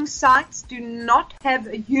dating sites do not have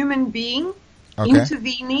a human being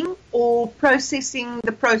intervening or processing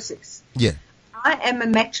the process. Yeah. I am a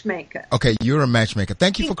matchmaker. Okay, you're a matchmaker.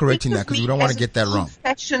 Thank you for correcting that because we don't want to get that wrong.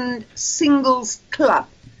 Old-fashioned singles club.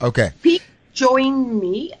 Okay. People join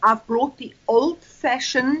me. I've brought the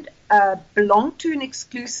old-fashioned belong to an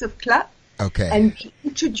exclusive club. Okay. And be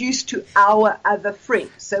introduced to our other friends.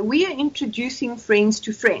 So we are introducing friends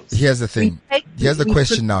to friends. Here's the thing. Here's the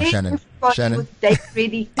question now, Shannon. Shannon.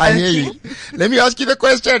 I hear you. Let me ask you the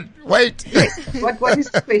question. Wait. What is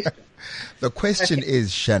the question? The question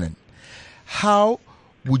is, Shannon, how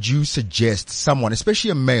would you suggest someone, especially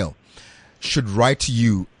a male, should write to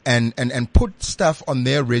you and put stuff on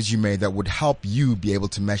their resume that would help you be able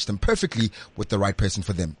to match them perfectly with the right person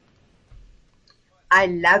for them?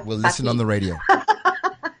 We'll listen on the radio.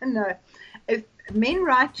 No. If men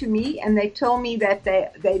write to me and they tell me that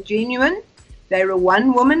they're genuine, they're a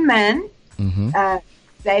one-woman man,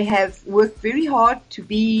 they have worked very hard to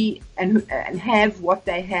be and have what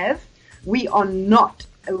they have. We are not,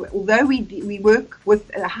 although we work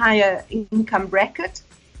with a higher income bracket,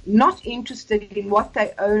 not interested in what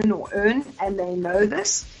they own or earn, and they know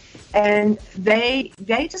this. And they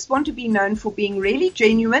just want to be known for being really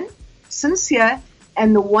genuine, sincere.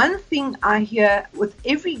 And the one thing I hear with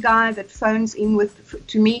every guy that phones in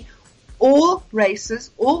to me, all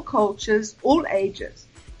races, all cultures, all ages,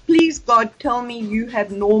 please, God, tell me you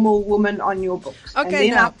have normal women on your books. Okay,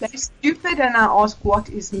 and then I play stupid and I ask, what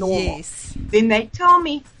is normal? Yes. Then they tell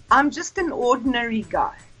me, I'm just an ordinary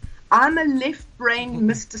guy. I'm a left-brained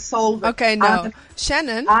Mr. Solver. Okay, no.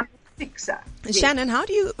 Shannon. I'm a fixer. Yes. Shannon, how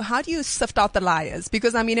do you sift out the liars?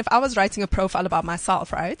 Because I mean, if I was writing a profile about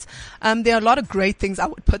myself, right, there are a lot of great things I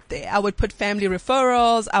would put there. I would put family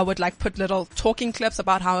referrals. I would put little talking clips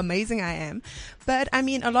about how amazing I am. But I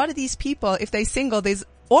mean, a lot of these people, if they're single,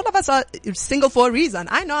 all of us are single for a reason.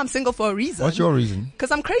 I know I'm single for a reason. What's your reason?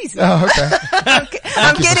 Because I'm crazy. Oh, okay.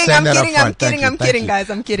 I'm kidding, guys.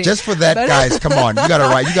 I'm kidding. Just for that, guys, come on. You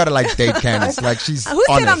gotta date Candace. Like, she's Who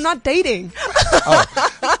honest. said I'm not dating? Oh,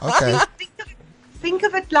 okay. Think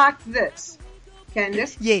of it like this,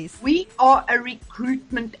 Candace. Yes. We are a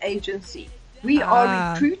recruitment agency. We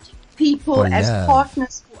are recruiting people as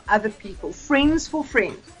partners for other people, friends for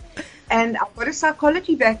friends. And I've got a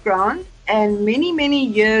psychology background and many, many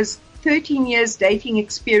years, 13 years dating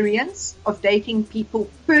experience of dating people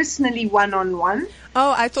personally one-on-one.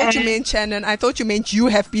 Oh, I thought you meant, Shannon, I thought you meant you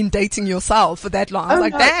have been dating yourself for that long. I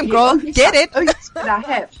was damn, girl, yes, get it? Oh, yes, but I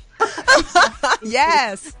have.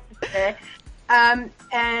 Yes. Okay.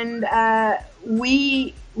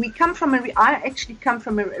 We come from I actually come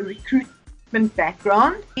from a recruitment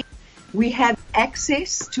background. We have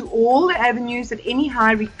access to all the avenues that any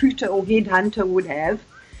high recruiter or headhunter would have.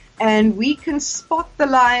 And we can spot the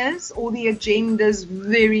liars or the agendas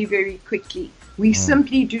very, very quickly. We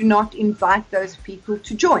simply do not invite those people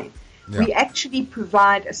to join. Yeah. We actually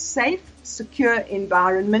provide a safe, secure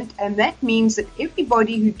environment, and that means that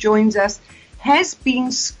everybody who joins us has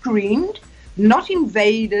been screened, not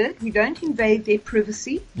invaded. We don't invade their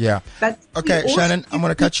privacy. Yeah. But okay, Shannon, I'm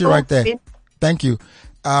going to cut you right there. Thank you.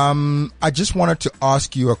 I just wanted to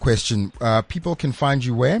ask you a question. People can find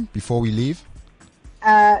you where before we leave?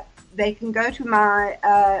 They can go to my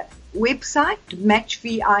website,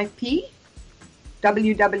 MatchVIP,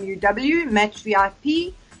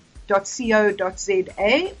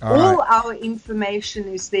 www.matchvip.co.za. All our information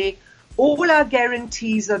is there. All our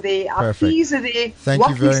guarantees are there. Our fees are there. Thank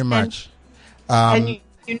you very much. Hello?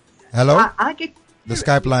 I get the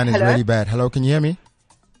Skype line is really bad. Hello, can you hear me?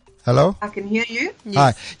 Hello? I can hear you. Yes.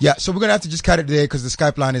 Hi. Yeah, so we're going to have to just cut it there because the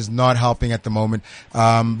Skype line is not helping at the moment.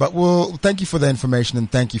 But we'll thank you for the information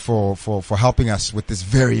and thank you for helping us with this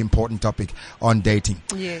very important topic on dating.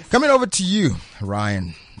 Yes. Coming over to you,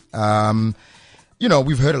 Ryan.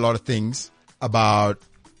 We've heard a lot of things about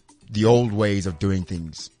the old ways of doing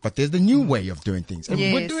things, but there's the new way of doing things. And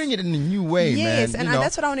we're doing it in a new way, man. Yes, and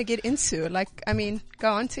that's what I want to get into.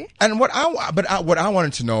 Go on, T. And what I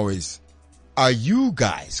wanted to know is, are you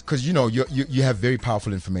guys, because you have very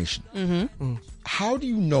powerful information. Mm-hmm. How do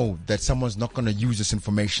you know that someone's not going to use this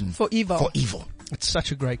information for evil? It's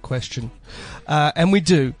such a great question, and we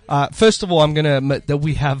do. First of all, I'm going to admit that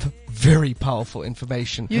we have very powerful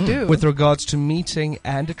information. You do. With regards to meeting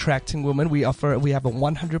and attracting women. We have a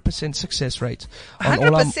 100% success rate.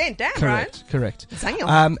 100%, damn right. Correct.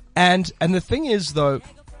 And the thing is though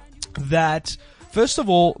that. First of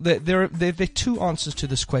all, there are two answers to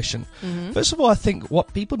this question. Mm-hmm. First of all, I think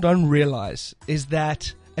what people don't realize is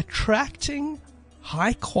that attracting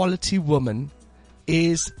high-quality women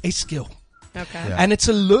is a skill. Okay. Yeah. And it's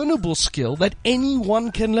a learnable skill that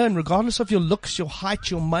anyone can learn, regardless of your looks, your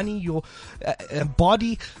height, your money, your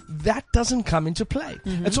body. That doesn't come into play.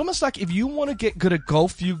 Mm-hmm. It's almost like if you want to get good at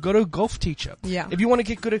golf, you go to a golf teacher. Yeah. If you want to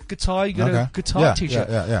get good at guitar, you go to a guitar teacher.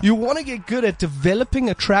 Yeah. You want to get good at developing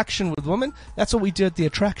attraction with women. That's what we do at the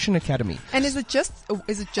Attraction Academy. And is it just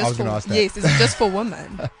is it just for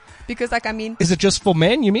women? Because is it just for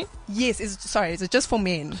men, you mean? Yes, is it just for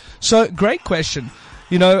men? So, great question.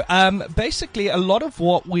 Basically a lot of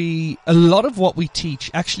what we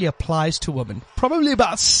teach actually applies to women. Probably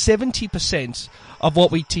about 70% of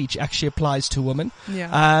what we teach actually applies to women.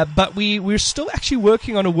 Yeah. But we're still actually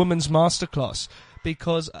working on a women's masterclass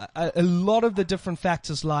because a lot of the different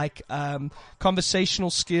factors like, conversational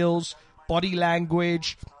skills, body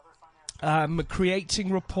language,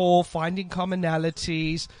 creating rapport, finding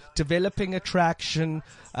commonalities, developing attraction,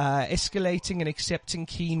 escalating and accepting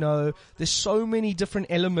Kino. There's so many different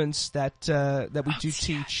elements that we do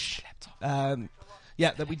teach. On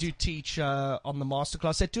the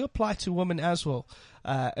masterclass that do apply to women as well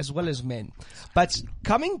as men. But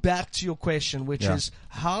coming back to your question, which is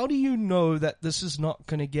how do you know that this is not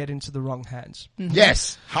going to get into the wrong hands? Mm-hmm.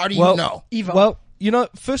 Yes. How do you know? Evil. Well,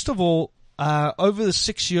 first of all, over the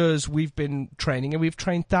 6 years we've been training, and we've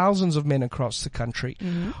trained thousands of men across the country,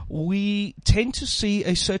 we tend to see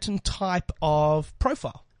a certain type of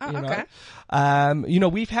profile.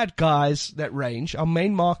 We've had guys that range. Our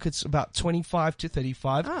main market's about 25 to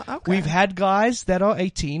 35. Oh, okay. We've had guys that are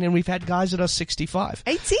 18, and we've had guys that are 65.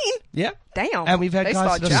 18? Yeah. Damn. And we've had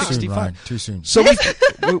guys that are 65. Too soon. So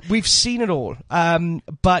we've seen it all.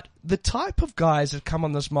 But the type of guys that come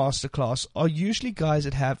on this masterclass are usually guys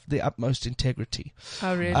that have the utmost integrity.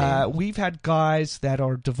 Oh, really? We've had guys that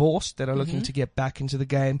are divorced, that are looking to get back into the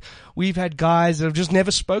game. We've had guys that have just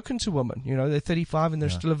never spoken to women. You know, they're 35 and they're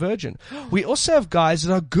still a virgin. We also have guys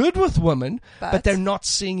that are good with women, but they're not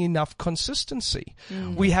seeing enough consistency.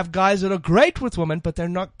 We have guys that are great with women, but they're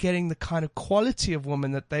not getting the kind of quality of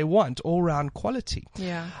women that they want, all-round quality.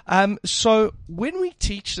 Yeah. So when we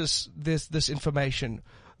teach this information,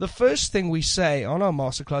 the first thing we say on our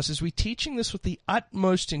masterclass is we're teaching this with the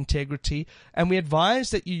utmost integrity, and we advise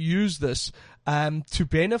that you use this to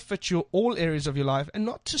benefit all areas of your life and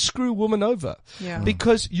not to screw women over. Yeah.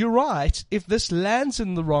 Because you're right, if this lands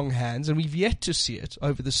in the wrong hands, and we've yet to see it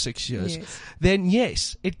over the 6 years, then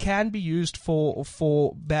yes, it can be used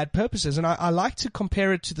for bad purposes. And I like to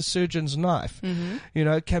compare it to the surgeon's knife. You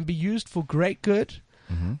know, it can be used for great good.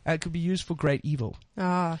 It could be used for great evil.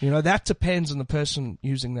 You know, that depends on the person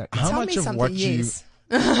using that. How much of what yes.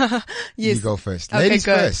 You go first. Okay, Ladies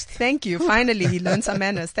good. first. Thank you. Finally, he learned some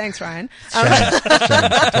manners. Thanks, Ryan. Shame.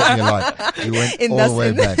 Taught me a lot. We went all the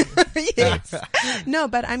way back. Yes. No,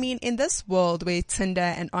 but I mean, in this world where Tinder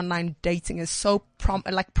and online dating is so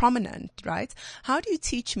prominent, right? How do you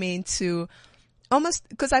teach men to almost,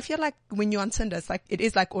 because I feel like when you're on Tinder, it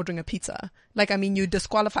is like ordering a pizza. Like, I mean, you're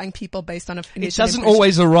disqualifying people based on it doesn't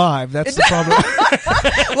always arrive. That's the problem.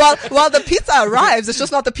 Well, the pizza arrives. It's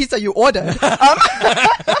just not the pizza you ordered.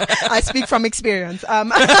 I speak from experience.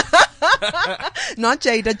 Not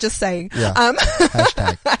jaded, just saying. Yeah.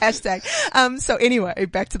 Hashtag. So anyway,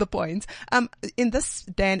 back to the point. In this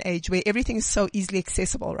day and age where everything is so easily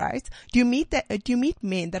accessible, right? Do you meet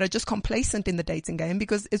men that are just complacent in the dating game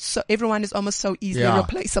because everyone is almost so easily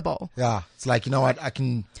replaceable? Yeah. It's like, you know what?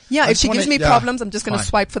 Yeah, if she gives me problems, I'm just going to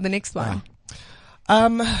swipe for the next one.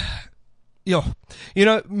 Yeah. You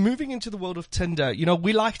know, moving into the world of Tinder, you know,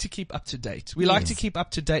 we like to keep up to date. We like to keep up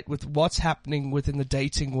to date with what's happening within the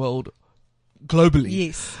dating world globally.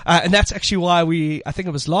 Yes. And that's actually why I think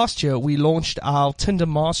it was last year, we launched our Tinder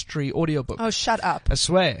Mastery audiobook. Oh, shut up. I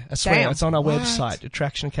swear. Damn. It's on our website,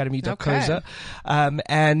 attractionacademy.co.za.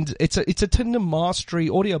 And it's a Tinder Mastery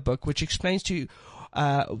audiobook which explains to you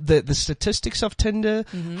the statistics of Tinder,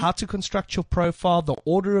 how to construct your profile, the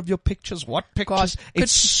order of your pictures, what pictures.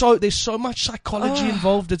 There's so much psychology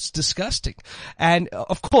involved. It's disgusting. And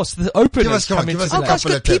of course, the openers come into play. Oh gosh,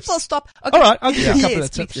 could people stop? Okay. All right, I'll give you a couple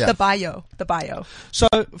of tips. The bio. So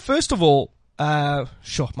first of all,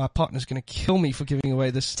 sure, my partner's going to kill me for giving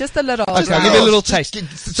away this. Just a little. Okay, I'll give you a little taste.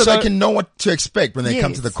 So they can know what to expect when they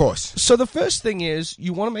come to the course. So the first thing is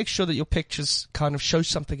you want to make sure that your pictures kind of show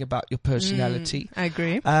something about your personality. I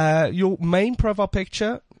agree. Your main profile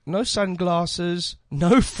picture, no sunglasses,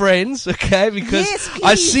 no friends, okay? Because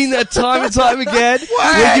I've seen that time and time again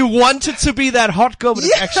where you want it to be that hot girl, but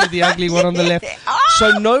it's actually the ugly one on the left.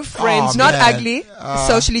 So no friends. Not ugly,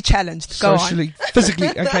 socially challenged. Physically.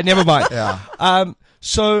 Okay, never mind. Yeah.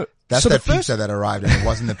 That's that pizza that arrived and it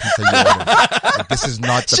wasn't the pizza you ordered. Like, this is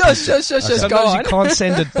not the pizza. Sure. Sometimes Go on. you can't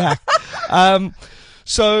send it back.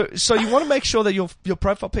 So you want to make sure that your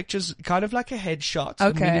profile picture's kind of like a headshot.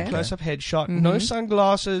 Okay. A mini close-up headshot. No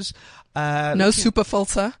sunglasses. No super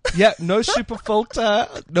filter. Yeah, no super filter.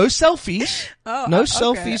 No selfies.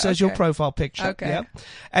 Selfies as your profile picture. Okay. Yeah.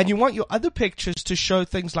 And you want your other pictures to show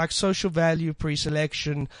things like social value,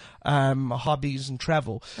 pre-selection, hobbies and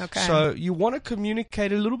travel. Okay. So you want to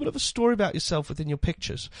communicate a little bit of a story about yourself within your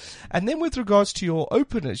pictures. And then with regards to your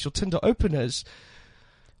openers, your Tinder openers,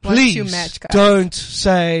 please don't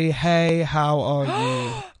say, hey, how are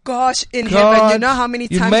you? Gosh, heaven, you know how many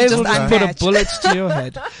times you just unmatch. Put a bullet to your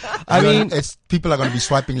head. I mean, people are going to be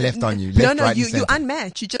swiping left on you. Left, right, you and center.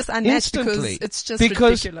 unmatch. You just unmatch instantly. Because it's just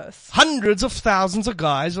ridiculous. Hundreds of thousands of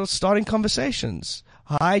guys are starting conversations.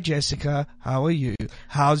 Hi, Jessica. How are you?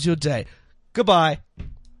 How's your day? Goodbye.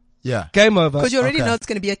 Yeah. Game over. Because you already know it's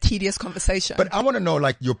going to be a tedious conversation. But I want to know,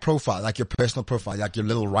 like, your profile, like your personal profile, like your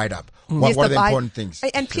little write-up. What are the important things?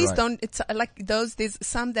 And please don't, it's like there's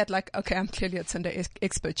some that like, okay, I'm clearly a Tinder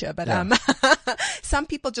expert here, but, some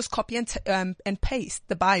people just copy and paste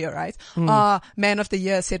the bio, right? Man of the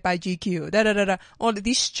year said by GQ, All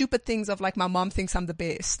these stupid things of like, my mom thinks I'm the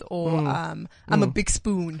best, or, I'm a big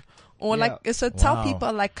spoon. Or tell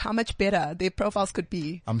people like how much better their profiles could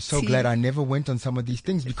be. I'm so glad I never went on some of these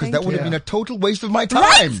things because that would have been a total waste of my time.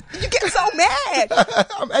 Right? You get so mad.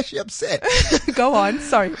 I'm actually upset. Go on.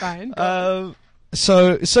 Sorry, Ryan.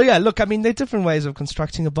 So yeah, look, I mean, there are different ways of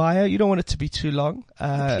constructing a bio. You don't want it to be too long,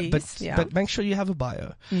 but make sure you have a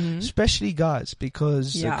bio, especially guys,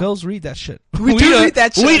 because girls read that shit. We do read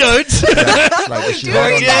that shit. We don't.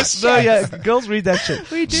 Girls read that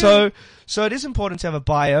shit. We do. So it is important to have a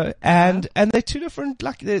bio, and they're two different,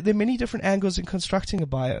 like, there are many different angles in constructing a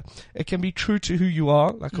bio. It can be true to who you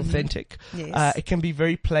are, like authentic. Yes. It can be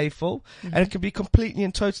very playful, and it can be completely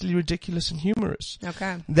and totally ridiculous and humorous.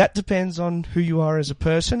 Okay. That depends on who you are as a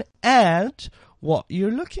person and what you're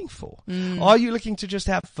looking for. Are you looking to just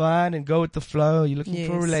have fun and go with the flow? Are you looking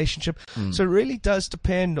for a relationship? So it really does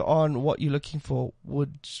depend on what you're looking for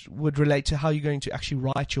would relate to how you're going to actually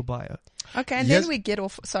write your bio. Okay, and then we get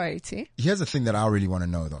off. Sorry, T. Here's the thing that I really want to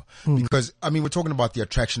know, though, because I mean, we're talking about the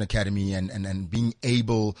Attraction Academy and being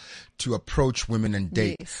able to approach women and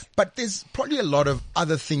date, but there's probably a lot of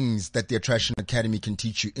other things that the Attraction Academy can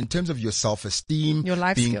teach you in terms of your self-esteem, your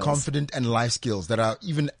life being skills. Confident, and life skills that are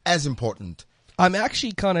even as important. I'm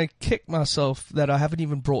actually kind of kicked myself that I haven't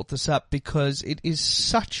even brought this up because it is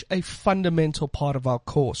such a fundamental part of our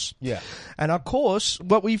course. Yeah. And our course,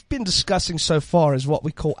 what we've been discussing so far is what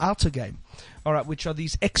we call outer game. All right, which are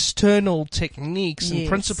these external techniques and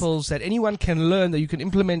principles that anyone can learn that you can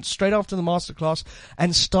implement straight after the masterclass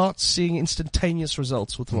and start seeing instantaneous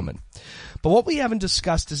results with women. But what we haven't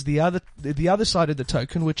discussed is the other side of the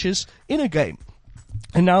token, which is inner game.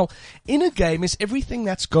 And now, inner game is everything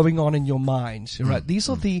that's going on in your mind, right? These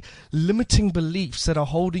are the limiting beliefs that are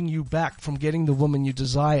holding you back from getting the woman you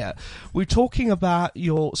desire. We're talking about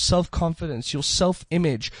your self-confidence, your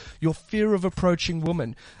self-image, your fear of approaching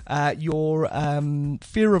women, your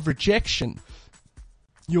fear of rejection,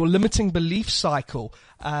 your limiting belief cycle,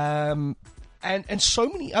 and so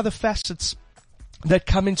many other facets that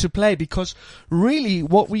come into play, because really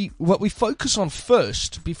what we focus on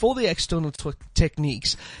first before the external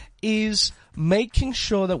techniques is making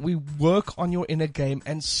sure that we work on your inner game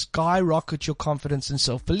and skyrocket your confidence and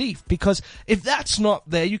self-belief. Because if that's not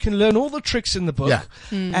there, you can learn all the tricks in the book,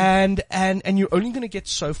 and you're only going to get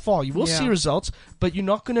so far. You will see results, but you're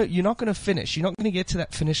not going to finish. You're not going to get to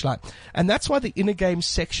that finish line. And that's why the inner game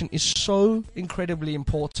section is so incredibly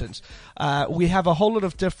important. We have a whole lot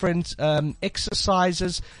of different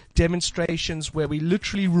exercises, demonstrations where we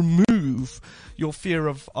literally remove your fear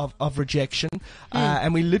of rejection,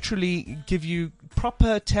 and we literally give you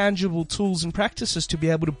proper tangible tools and practices to be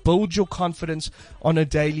able to build your confidence on a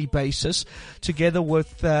daily basis, together with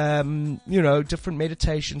different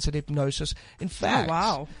meditations and hypnosis. In fact,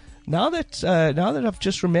 now that I've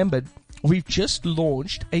just remembered, we've just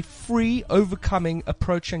launched a free Overcoming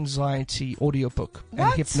Approach Anxiety audiobook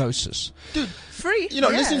and hypnosis. Dude, free?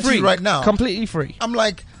 Listening to you right now, completely free. I'm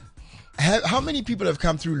like, how many people have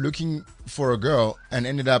come through looking for a girl and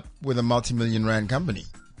ended up with a multi-million rand company?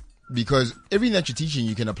 Because everything that you're teaching,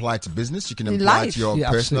 you can apply to business, you can apply to your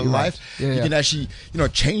personal life. You can actually,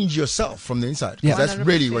 change yourself from the inside. Because that's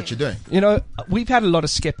really what you're doing. We've had a lot of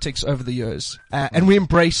skeptics over the years, and we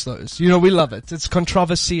embrace those. We love it. It's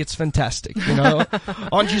controversy. It's fantastic.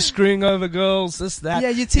 Aren't you screwing over girls? This, that. Yeah,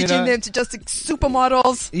 you're teaching them to just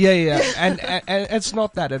supermodels. Yeah. And it's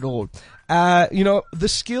not that at all. The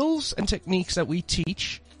skills and techniques that we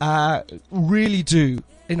teach, really do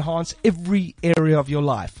enhance every area of your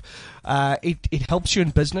life. It helps you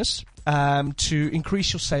in business, to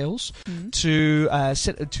increase your sales,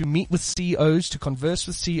 to meet with CEOs, to converse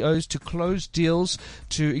with CEOs, to close deals,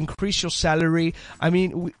 to increase your salary. I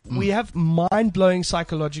mean, we have mind-blowing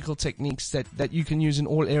psychological techniques that you can use in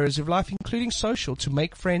all areas of life, including social, to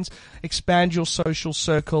make friends, expand your social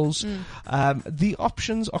circles. The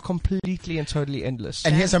options are completely and totally endless.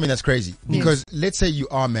 And here's something that's crazy, because let's say you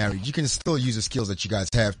are married, you can still use the skills that you guys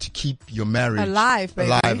have to keep your marriage alive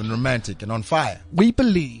and romantic and on fire. We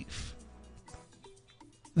believe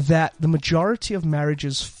that the majority of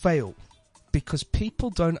marriages fail because people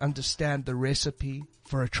don't understand the recipe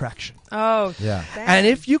for attraction. Oh, yeah. Damn. And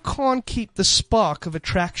if you can't keep the spark of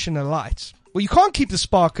attraction alight, well, you can't keep the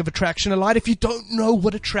spark of attraction alight if you don't know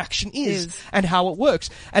what attraction is and how it works.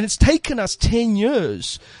 And it's taken us 10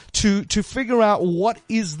 years to figure out what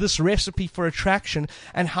is this recipe for attraction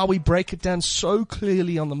and how we break it down so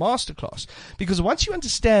clearly on the masterclass. Because once you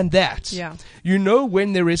understand that, you know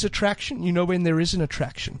when there is attraction, you know when there isn't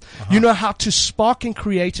attraction. You know how to spark and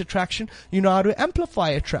create attraction, you know how to amplify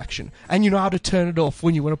attraction, and you know how to turn it off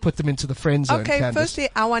when you want to put them into the friend zone. Okay, firstly,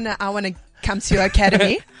 I wanna come to your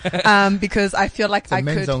academy, because I feel like it's a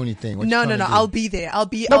men's only thing. No. I'll be there.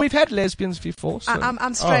 We've had lesbians before. So.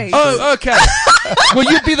 I'm straight. Oh, okay.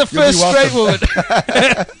 Well, you'd be the first straight woman.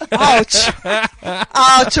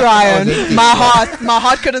 Ouch, Ryan. My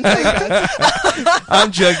heart couldn't take it.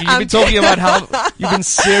 I'm joking. You've been talking about how you've been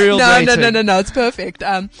serial dating. No. It's perfect.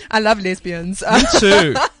 I love lesbians.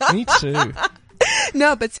 Me too.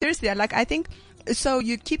 No, but seriously, I think. So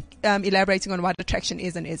you keep elaborating on what attraction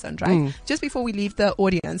is and isn't, right? Just before we leave the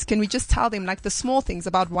audience, can we just tell them like the small things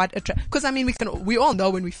about what because we all know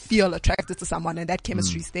when we feel attracted to someone and that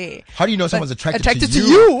chemistry's there. How do you know someone's attracted to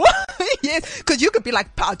you? Yes, because you could be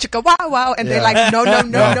like pow chicka wow and they're like no.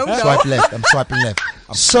 Swipe left. I'm swiping left.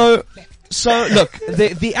 So look,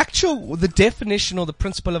 the definition or the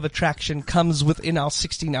principle of attraction comes within our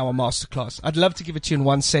 16-hour masterclass. I'd love to give it to you in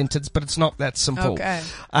one sentence, but it's not that simple. Okay.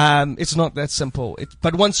 It's not that simple.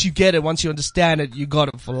 But once you get it, once you understand it, you got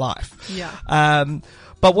it for life. Yeah.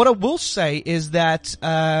 But what I will say is that,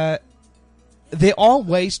 there are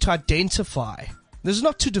ways to identify. This is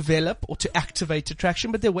not to develop or to activate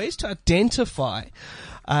attraction, but there are ways to identify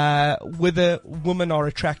whether women are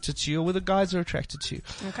attracted to you or whether guys are attracted to you.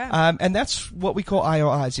 Okay. And that's what we call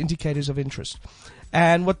IOIs, indicators of interest.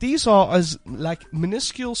 And what these are is like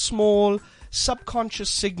minuscule, small,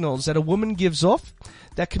 subconscious signals that a woman gives off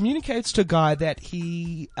that communicates to a guy that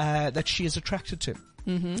that she is attracted to.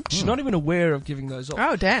 Mm-hmm. She's not even aware of giving those off.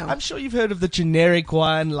 Oh, damn. I'm sure you've heard of the generic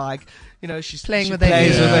one, like, she plays with her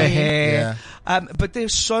hair. Yeah. But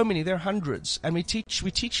there's so many, there are hundreds. And we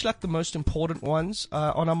teach like the most important ones,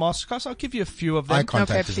 on our masterclass. I'll give you a few of them. Eye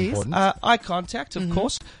contact is important. Eye contact, of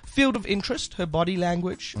course. Field of interest, her body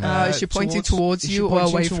language. Is she pointing towards you or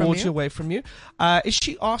away from you? Is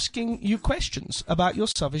she asking you questions about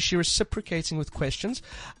yourself? Is she reciprocating with questions?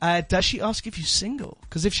 Does she ask if you're single?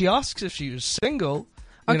 Because if she asks if you're single,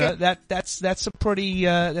 that's a pretty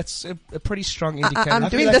strong indicator. I'm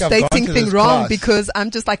doing this dating thing wrong because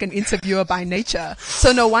I'm just like an interviewer by nature.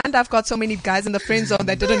 So no wonder I've got so many guys in the friend zone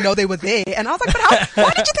that didn't know they were there. And I was like, but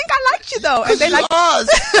why did you think I liked you though? And they're like,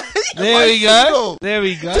 There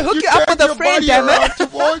we go. To hook you up with a friend, damn it.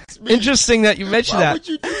 Interesting that you mentioned that. Why would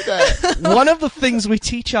you do that? One of the things we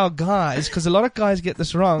teach our guys, because a lot of guys get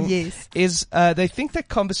this wrong, is they think that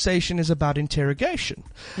conversation is about interrogation.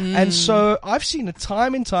 And so I've seen it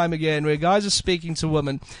time and time again where guys are speaking to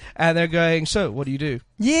women and they're going, so what do you do?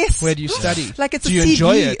 Yes. Where do you study? Like it's do you a CV.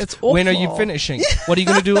 enjoy it? It's awful. When are you finishing? What are you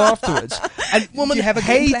going to do afterwards? And women have a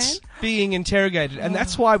game plan? being interrogated, and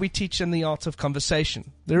that's why we teach them the art of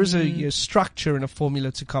conversation. There is a structure and a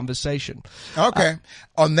formula to conversation. Okay.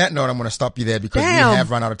 On that note, I'm going to stop you there because we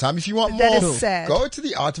have run out of time. If you want more, that is sad. Go to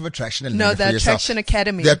the Art of Attraction and learn it for the yourself. Attraction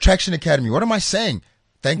Academy. The Attraction Academy. What am I saying?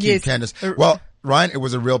 Thank you, Candace. Well, Ryan, it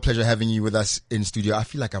was a real pleasure having you with us in studio. I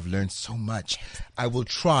feel like I've learned so much. I will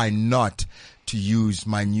try not to use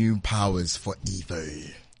my new powers for evil,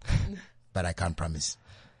 but I can't promise.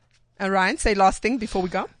 And Ryan, say last thing before we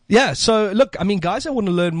go. Yeah, so look, I mean, guys, I want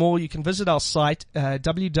to learn more. You can visit our site,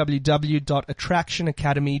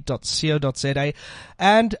 www.attractionacademy.co.za.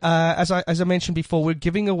 And as I mentioned before, we're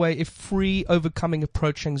giving away a free Overcoming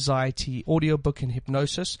Approach Anxiety audiobook and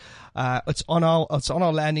hypnosis. It's on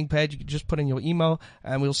our landing page. You can just put in your email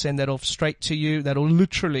and we'll send that off straight to you. That'll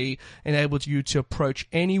literally enable you to approach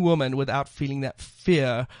any woman without feeling that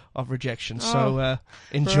fear of rejection. So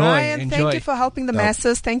enjoy. Ryan, thank you for helping the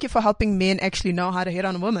masses. Thank you for helping men actually know how to hit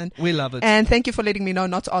on a woman. We love it. And thank you for letting me know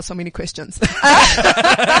not to ask so many questions.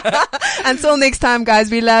 Until next time, guys,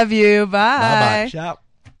 we love you. Bye. Bye-bye. Ciao.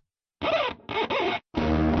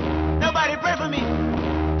 Nobody pray for me.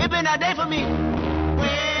 It been a day for me.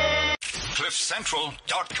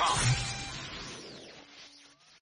 CliffCentral.com